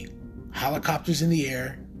the helicopters in the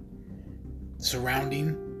air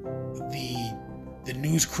surrounding the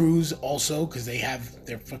news crews also, because they have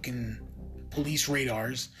their fucking police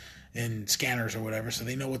radars and scanners or whatever, so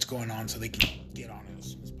they know what's going on, so they can get on it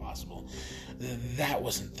as soon as possible. That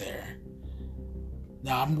wasn't there.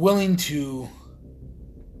 Now, I'm willing to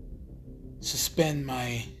suspend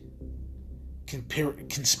my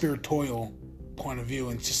conspiratorial point of view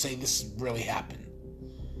and just say this really happened.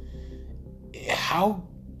 How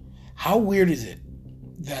weird is it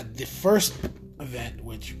that the first event,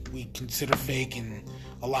 which we consider fake and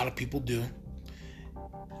a lot of people do,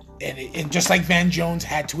 and just like Van Jones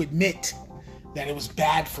had to admit that it was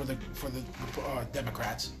bad for the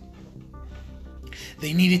Democrats,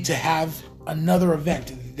 they needed to have another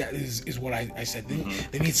event. That is what I said.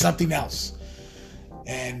 They need something else,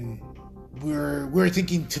 and we're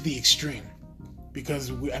thinking to the extreme,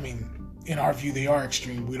 because in our view, they are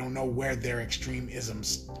extreme. We don't know where their extremism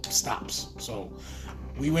stops. So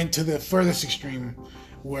we went to the furthest extreme,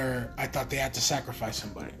 where I thought they had to sacrifice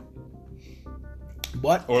somebody.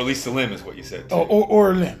 Or at least a limb is what you said.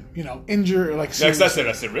 Or a limb, injure, like. Next, I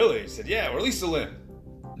said, really? I said, yeah, or at least a limb.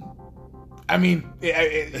 I mean,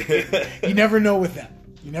 you never know with them.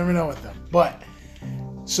 But,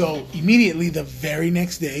 so immediately the very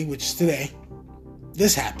next day, which is today,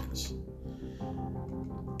 this happens.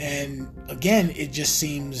 And again, it just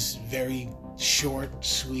seems very short,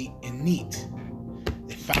 sweet, and neat.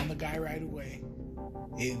 They found the guy right away.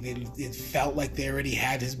 It felt like they already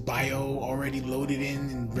had his bio already loaded in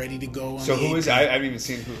and ready to go. So who is? I haven't even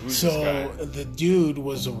seen who's this guy. So the dude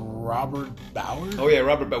was Robert Bowers. Oh yeah,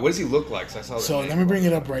 Robert Bowers. What does he look like? So I saw. So let me bring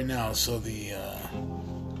it up right now. So the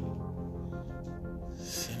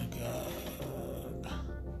synagogue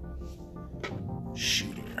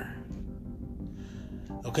shooter.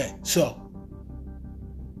 Okay, so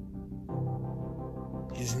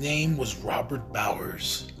his name was Robert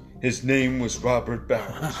Bowers. His name was Robert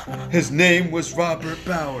Bowers.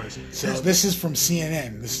 So this is from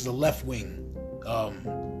CNN. This is the left wing.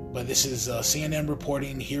 But this is CNN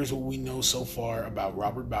reporting, here's what we know so far about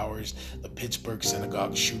Robert Bowers, the Pittsburgh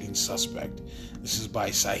synagogue shooting suspect. This is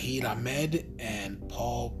by Saeed Ahmed and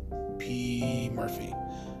Paul P. Murphy,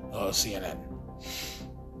 CNN.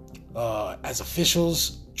 As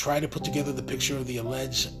officials try to put together the picture of the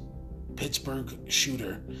alleged Pittsburgh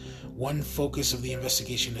shooter, one focus of the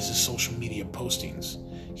investigation is his social media postings.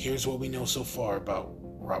 Here's what we know so far about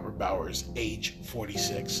Robert Bowers, age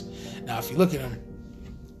 46. Now, if you look at him,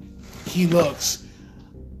 he looks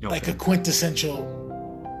like a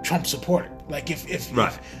quintessential Trump supporter. Like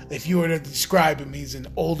if you were to describe him, he's an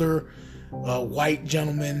older white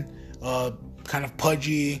gentleman, kind of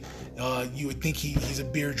pudgy. You would think he's a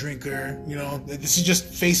beer drinker. This is just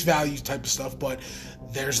face value type of stuff, but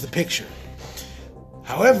there's the picture.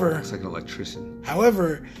 However, looks like an electrician.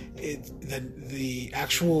 However, his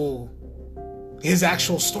actual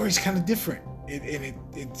story is kind of different.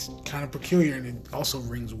 It's kind of peculiar, and it also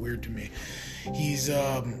rings weird to me. He's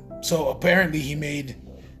so apparently he made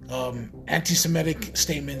anti-Semitic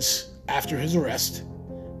statements after his arrest.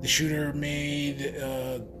 The shooter made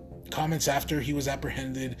comments after he was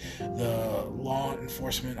apprehended. The law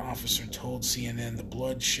enforcement officer told CNN the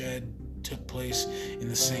bloodshed took place in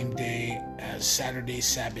the same day as Saturday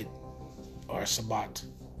Sabbath or Sabbat.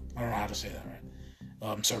 I don't know how to say that right.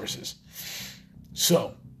 Services.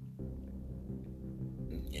 So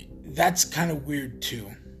that's kind of weird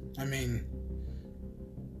too. I mean,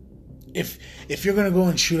 if you're gonna go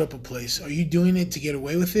and shoot up a place, are you doing it to get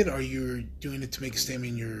away with it, or are you doing it to make a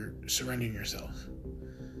statement? You're surrendering yourself.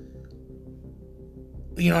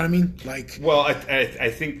 You know what I mean? Like, well, I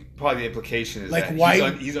think probably the implication is like that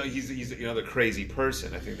why he's another crazy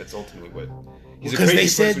person. I think that's ultimately what he's a because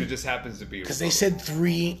crazy person who just happens to be. Because they said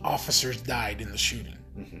 3 officers died in the shooting.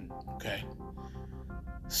 Mm-hmm. Okay,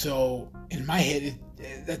 so in my head,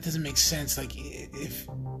 that doesn't make sense. Like, if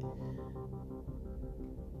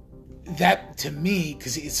that to me,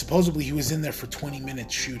 because supposedly he was in there for 20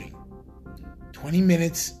 minutes shooting. 20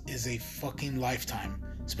 minutes is a fucking lifetime.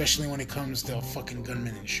 Especially when it comes to a fucking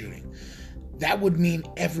gunman and shooting. That would mean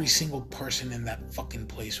every single person in that fucking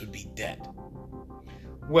place would be dead.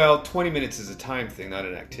 Well, 20 minutes is a time thing, not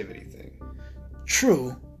an activity thing.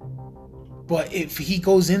 True. But if he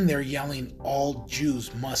goes in there yelling, all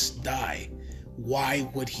Jews must die, why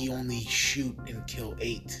would he only shoot and kill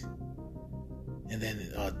 8? And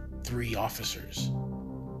then 3 officers? You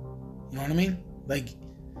know what I mean? Like...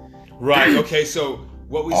 Right, okay, so...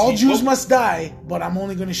 all Jews must die, but I'm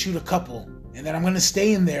only going to shoot a couple. And then I'm going to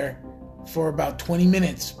stay in there for about 20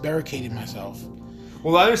 minutes, barricading myself.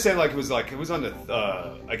 Well, I understand, it was on the,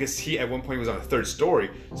 I guess he, at one point, was on the 3rd story.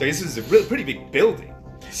 So I guess this is a really pretty big building.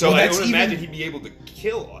 So I would imagine he'd be able to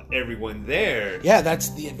kill everyone there. Yeah, that's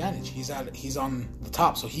the advantage. He's on the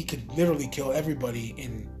top, so he could literally kill everybody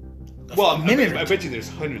in a minute. I bet you there's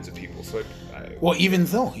hundreds of people, so... Well, even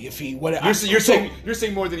though if he, you're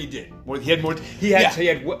saying more than he did. He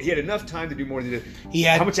had enough time to do more than he did.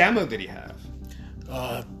 How much ammo did he have?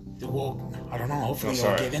 Well, I don't know. Hopefully,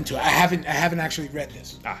 I'll get into it. I haven't actually read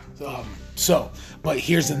this. But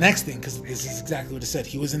here's the next thing, because this is exactly what it said.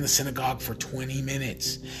 He was in the synagogue for 20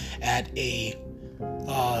 minutes at a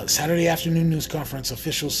Saturday afternoon news conference.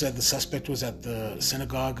 Officials said the suspect was at the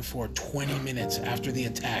synagogue for 20 minutes after the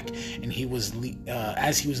attack, and he was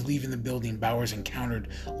as he was leaving the building, Bowers encountered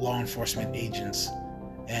law enforcement agents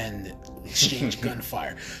and exchanged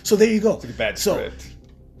gunfire. So there you go. It's like a bad script.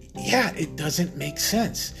 Yeah, it doesn't make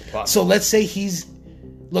sense. So let's say he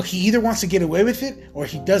either wants to get away with it or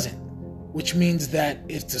he doesn't, which means that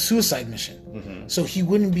it's a suicide mission. Mm-hmm. So he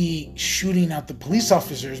wouldn't be shooting out the police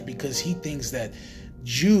officers because he thinks that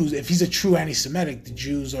Jews, if he's a true anti-Semitic, the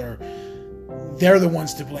Jews they're the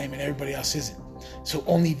ones to blame and everybody else isn't. So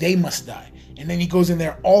only they must die. And then he goes in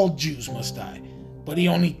there, all Jews must die. But he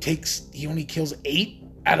only kills 8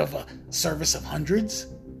 out of a service of hundreds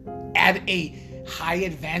at a high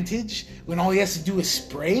advantage when all he has to do is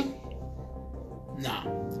spray?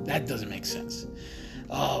 No, that doesn't make sense.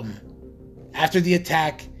 After the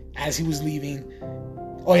attack, as he was leaving,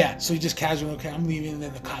 so he just casually, okay, I'm leaving, and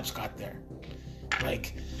then the cops got there.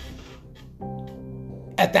 Like,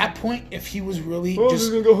 at that point, if he was really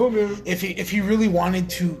gonna go home now. If he really wanted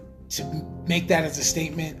to make that as a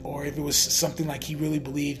statement, or if it was something like he really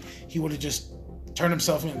believed, he would have just turned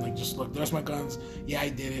himself in, like, just look, there's my guns. Yeah, I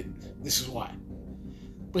did it. This is why.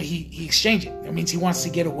 But he exchanged it. That means he wants to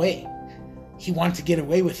get away. He wanted to get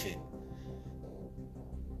away with it.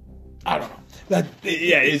 I don't know.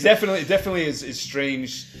 It definitely is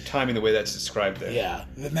strange timing the way that's described there. Yeah.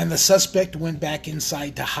 And then the suspect went back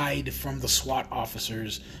inside to hide from the SWAT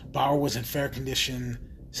officers. Bauer was in fair condition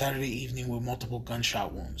Saturday evening with multiple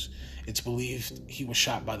gunshot wounds. It's believed he was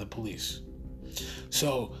shot by the police.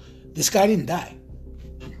 So this guy didn't die,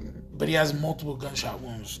 but he has multiple gunshot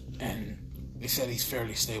wounds, and they said he's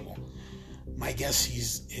fairly stable. My guess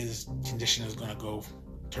his condition is going to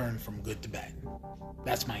turn from good to bad.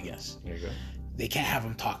 That's my guess. There you go. They can't have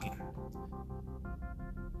him talking.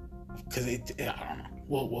 Because I don't know.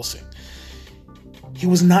 We'll see. He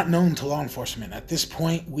was not known to law enforcement. At this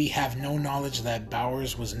point, we have no knowledge that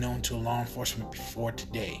Bowers was known to law enforcement before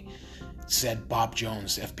today, said Bob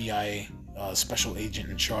Jones, FBI special agent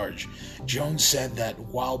in charge. Jones said that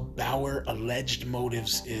while Bauer alleged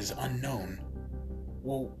motives is unknown.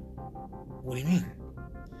 Well, what do you mean?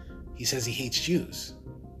 He says he hates Jews.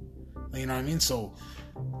 You know what I mean? So,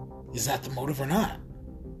 is that the motive or not?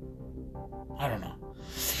 I don't know.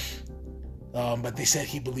 But they said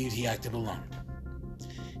he believed he acted alone.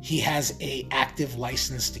 He has a active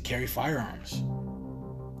license to carry firearms.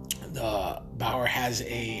 Bauer has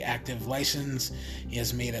a active license. He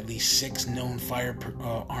has made at least 6 known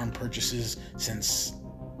firearm purchases since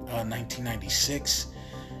 1996.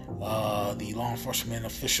 The law enforcement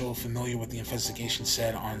official familiar with the investigation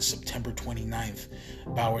said on September 29th,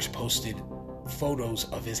 Bowers posted photos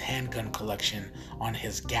of his handgun collection on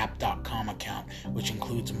his Gap.com account, which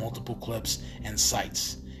includes multiple clips and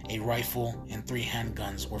sights. A rifle and 3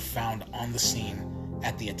 handguns were found on the scene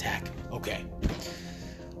at the attack. Okay.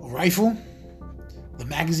 A rifle, the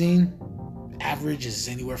magazine, average is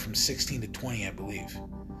anywhere from 16 to 20, I believe.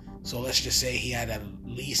 So let's just say he had at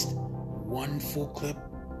least one full clip.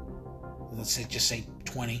 Let's just say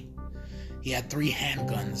 20. He had 3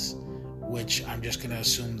 handguns, which I'm just going to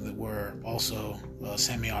assume that were also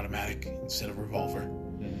semi-automatic instead of revolver.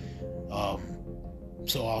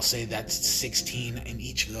 So I'll say that's 16 in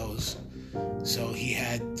each of those. So he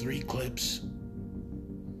had 3 clips.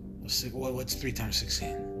 What's 3 times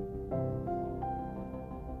 16?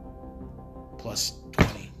 Plus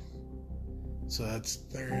 20. So that's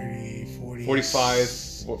 30, 40... 45,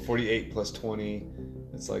 48 plus 20.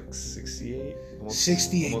 It's like 68.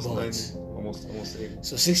 68 bullets. 90, almost 8.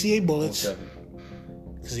 So 68 bullets. Almost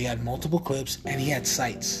 7. Because he had multiple clips and he had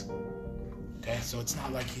sights. Okay, so it's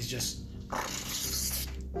not like he's just...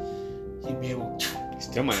 He'd be able... He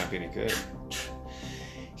still might not be any good.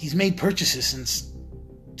 He's made purchases since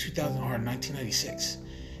 1996.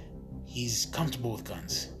 He's comfortable with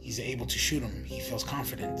guns. He's able to shoot them. He feels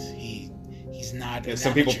confident. He's not. Yeah,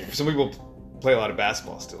 some people play a lot of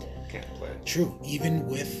basketball still can't play. True. Even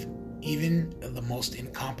the most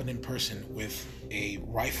incompetent person with a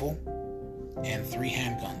rifle and 3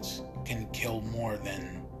 handguns can kill more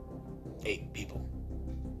than 8 people.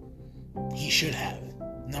 He should have.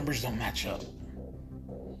 Numbers don't match up.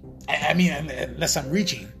 I mean, unless I'm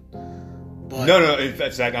reaching. But No. In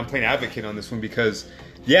fact, I'm playing advocate on this one because,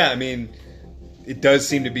 yeah, I mean, it does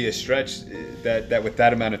seem to be a stretch that with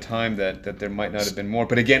that amount of time that there might not have been more.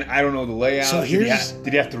 But again, I don't know the layout. So here's,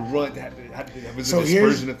 did he have to run? Was it a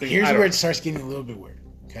here's dispersion of things? Here's where it starts getting a little bit weird.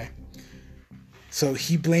 Okay. So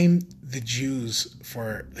he blamed the Jews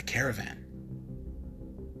for the caravan.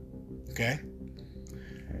 Okay.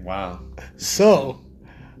 Wow. So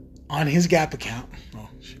on his Gap account, hold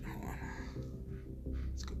on.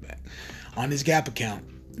 Let's go back. On his Gap account,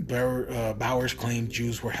 Bowers claimed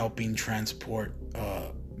Jews were helping transport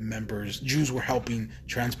members. Jews were helping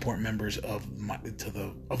transport members of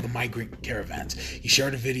the migrant caravans. He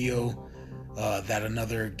shared a video that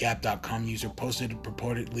another Gap.com user posted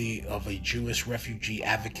purportedly of a Jewish refugee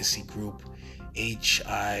advocacy group,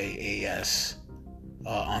 HIAS,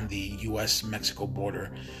 on the U.S.-Mexico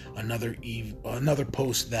border. Another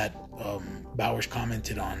post that Bowers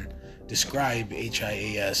commented on described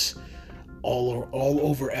HIAS all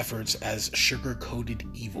over efforts as sugar-coated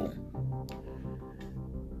evil.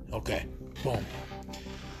 Okay, boom.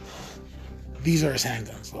 These are his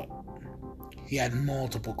handguns. Look, he had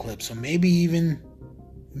multiple clips, so maybe even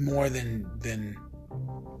more than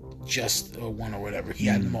just one or whatever. He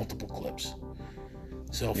had multiple clips.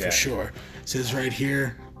 So for sure, it says right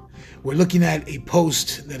here, we're looking at a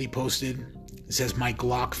post that he posted. It says, "My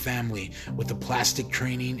Glock family with the plastic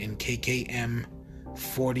training and KKM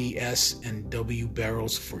 40S and W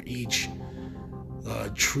barrels for each,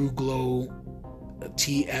 True Glow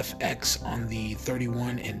TFX on the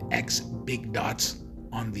 31 and X big dots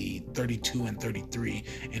on the 32 and 33,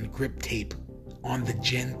 and grip tape on the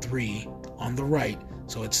Gen 3 on the right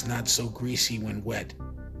so it's not so greasy when wet.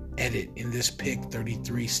 Edit, in this pic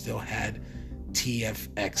 33 still had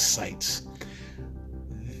TFX sights."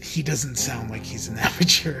 He doesn't sound like he's an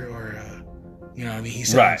amateur or you know what I mean? He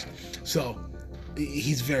sounds, right. So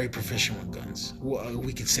he's very proficient with guns,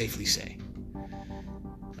 we can safely say.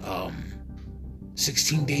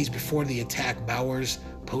 16 days before the attack, Bowers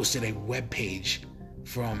posted a webpage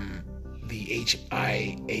from the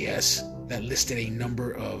HIAS that listed a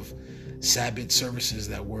number of Sabbath services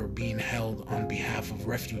that were being held on behalf of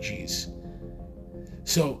refugees.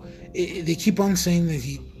 So they keep on saying that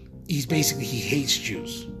he hates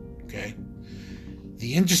Jews. Okay.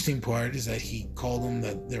 The interesting part is that he called them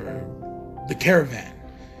that they're the caravan.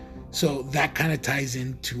 So that kind of ties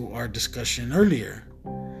into our discussion earlier,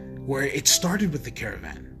 where it started with the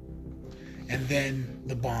caravan, and then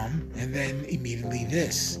the bomb, and then immediately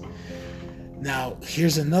this. Now,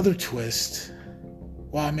 here's another twist.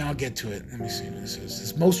 Well, I mean, I'll get to it. Let me see what this is.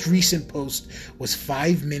 His most recent post was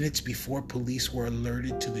 5 minutes before police were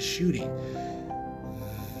alerted to the shooting.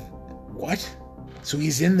 What? So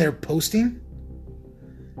he's in there posting?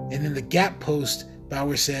 And in the Gap post,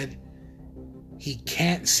 Bauer said, "He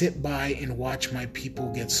can't sit by and watch my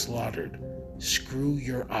people get slaughtered. Screw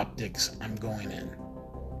your optics, I'm going in."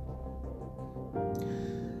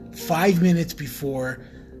 5 minutes before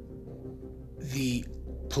the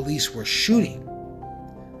police were shooting.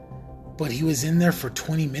 But he was in there for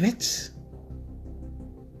 20 minutes?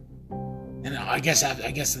 And I guess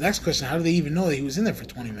the next question, how do they even know that he was in there for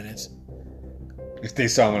 20 minutes? If they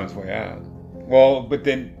saw him on his way out. Well, but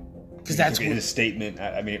then because that's his statement.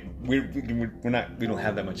 I mean, we don't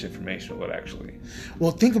have that much information about actually.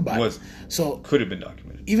 Well, think about it. So could have been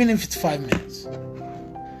documented. Even if it's 5 minutes,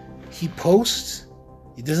 he posts.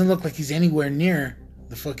 It doesn't look like he's anywhere near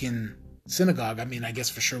the fucking synagogue. I mean, I guess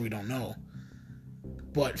for sure we don't know.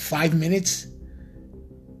 But 5 minutes,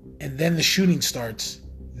 and then the shooting starts.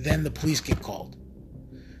 Then the police get called.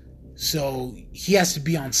 So he has to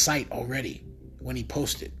be on site already when he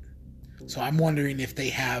posted. So I'm wondering if they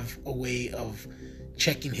have a way of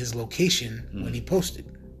checking his location when he posted.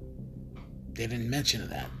 They didn't mention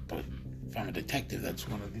that, but if I'm a detective, that's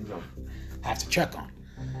one of the things I'll have to check on.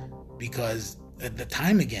 Because the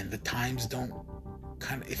times don't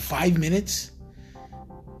kind of... 5 minutes?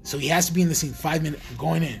 So he has to be in the scene 5 minutes,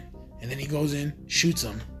 going in. And then he goes in, shoots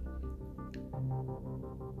him.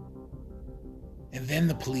 And then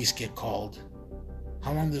the police get called.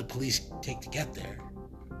 How long did the police take to get there?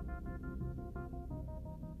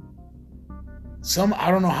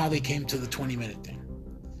 I don't know how they came to the 20-minute thing.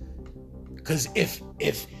 Because if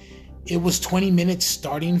it was 20 minutes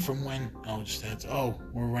starting from when...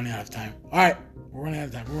 we're running out of time. All right, we're running out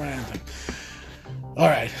of time. All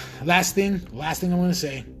right, last thing I want to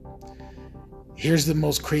say. Here's the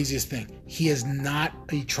most craziest thing. He is not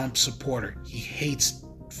a Trump supporter. He hates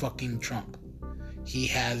fucking Trump. He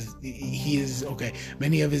is okay.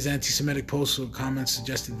 Many of his anti-Semitic posts or comments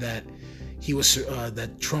suggested that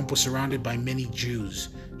that Trump was surrounded by many Jews.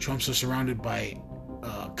 Trump was surrounded by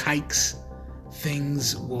kikes.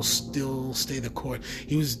 Things will still stay the course.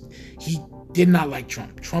 He did not like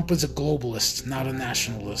Trump. Trump is a globalist, not a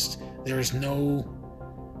nationalist. There is no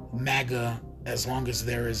MAGA as long as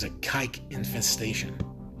there is a kike infestation.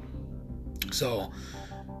 So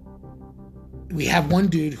we have one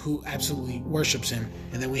dude who absolutely worships him,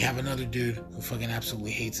 and then we have another dude who fucking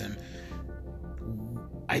absolutely hates him.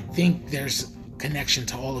 I think there's connection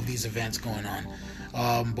to all of these events going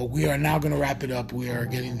on. But we are now going to wrap it up. We are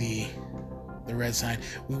getting the red sign.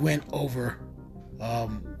 We went over.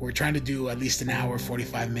 We're trying to do at least an hour,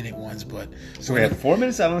 45-minute ones, but so we have 4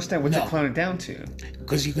 minutes. I don't understand what's it counting down to.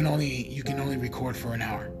 Because you can only record for an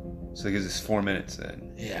hour. So it gives us 4 minutes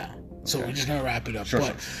then. Yeah. So we're just gonna wrap it up. Sure.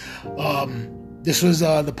 But this was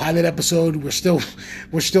the pilot episode. We're still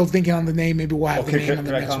thinking on the name. Maybe we'll have the name on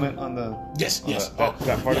the next one. Can I comment on the? Yes.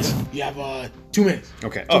 That part yes. of it? You have 2 minutes.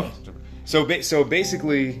 Okay. 2 minutes. So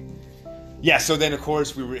basically, yeah. So then, of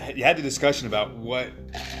course, you had the discussion about what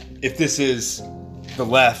if this is the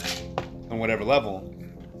left on whatever level,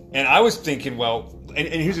 and I was thinking, well, and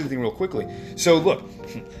here's the thing, real quickly. So look.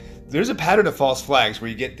 There's a pattern of false flags where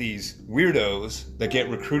you get these weirdos that get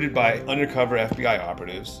recruited by undercover FBI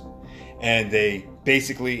operatives, and they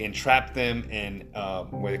basically entrap them and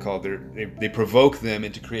what they call it, they provoke them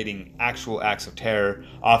into creating actual acts of terror,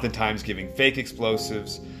 oftentimes giving fake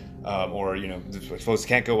explosives, or the explosives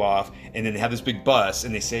can't go off, and then they have this big bus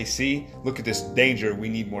and they say, "See, look at this danger. We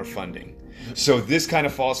need more funding." So this kind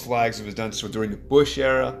of false flags was done. So during the Bush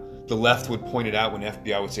era, the left would point it out when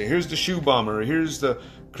FBI would say, "Here's the shoe bomber. Here's the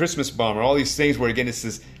Christmas bomber," all these things where, again, it's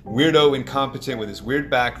this weirdo incompetent with this weird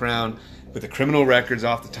background, with the criminal records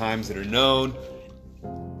off the times that are known,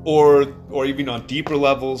 or even on deeper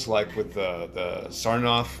levels, like with the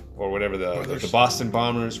Sarnoff or whatever, the Boston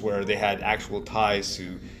bombers, where they had actual ties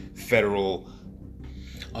to federal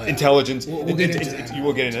intelligence. We'll get into that. You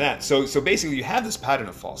will get into that. So basically, you have this pattern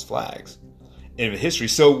of false flags in history.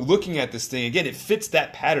 So looking at this thing, again, it fits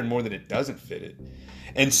that pattern more than it doesn't fit it.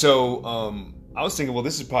 And so I was thinking, well,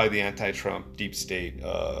 this is probably the anti-Trump deep state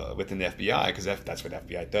within the FBI, because that's what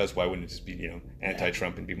FBI does. Why wouldn't it just be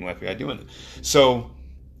anti-Trump and people in the FBI doing it? So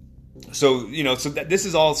this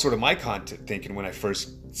is all sort of my content thinking when I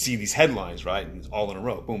first see these headlines, right? And it's all in a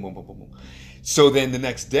row, boom, boom, boom, boom, boom. So then the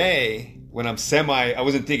next day, when I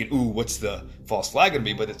wasn't thinking, ooh, what's the false flag gonna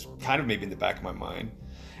be? But it's kind of maybe in the back of my mind,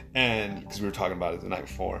 and because we were talking about it the night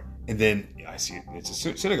before, and then I see it's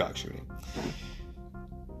a synagogue shooting.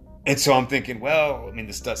 And so I'm thinking, well, I mean,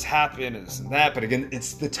 this does happen and this and that, but again,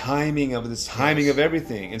 it's the timing of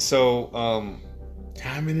everything. And so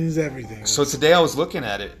timing is everything. So today I was looking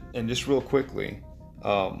at it, and just real quickly,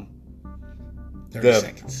 30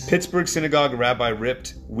 seconds. Pittsburgh synagogue rabbi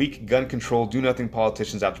ripped weak gun control, do-nothing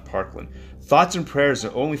politicians out to Parkland. Thoughts and prayers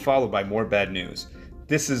are only followed by more bad news.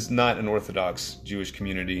 This is not an Orthodox Jewish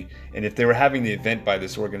community, and if they were having the event by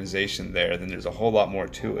this organization there, then there's a whole lot more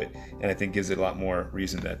to it, and I think gives it a lot more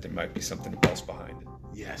reason that there might be something else behind it.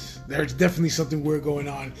 Yes, there's definitely something weird going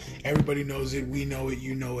on. Everybody knows it. We know it.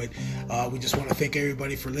 You know it. We just want to thank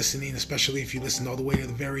everybody for listening, especially if you listened all the way to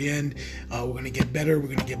the very end. We're going to get better. We're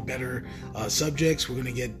going to get better subjects. We're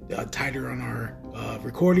going to get tighter on our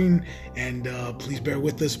recording, and please bear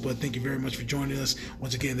with us. But thank you very much for joining us.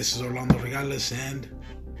 Once again, this is Orlando Regales and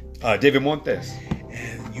David Montes.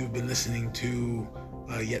 And you've been listening to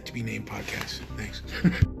Yet to Be Named podcast. Thanks.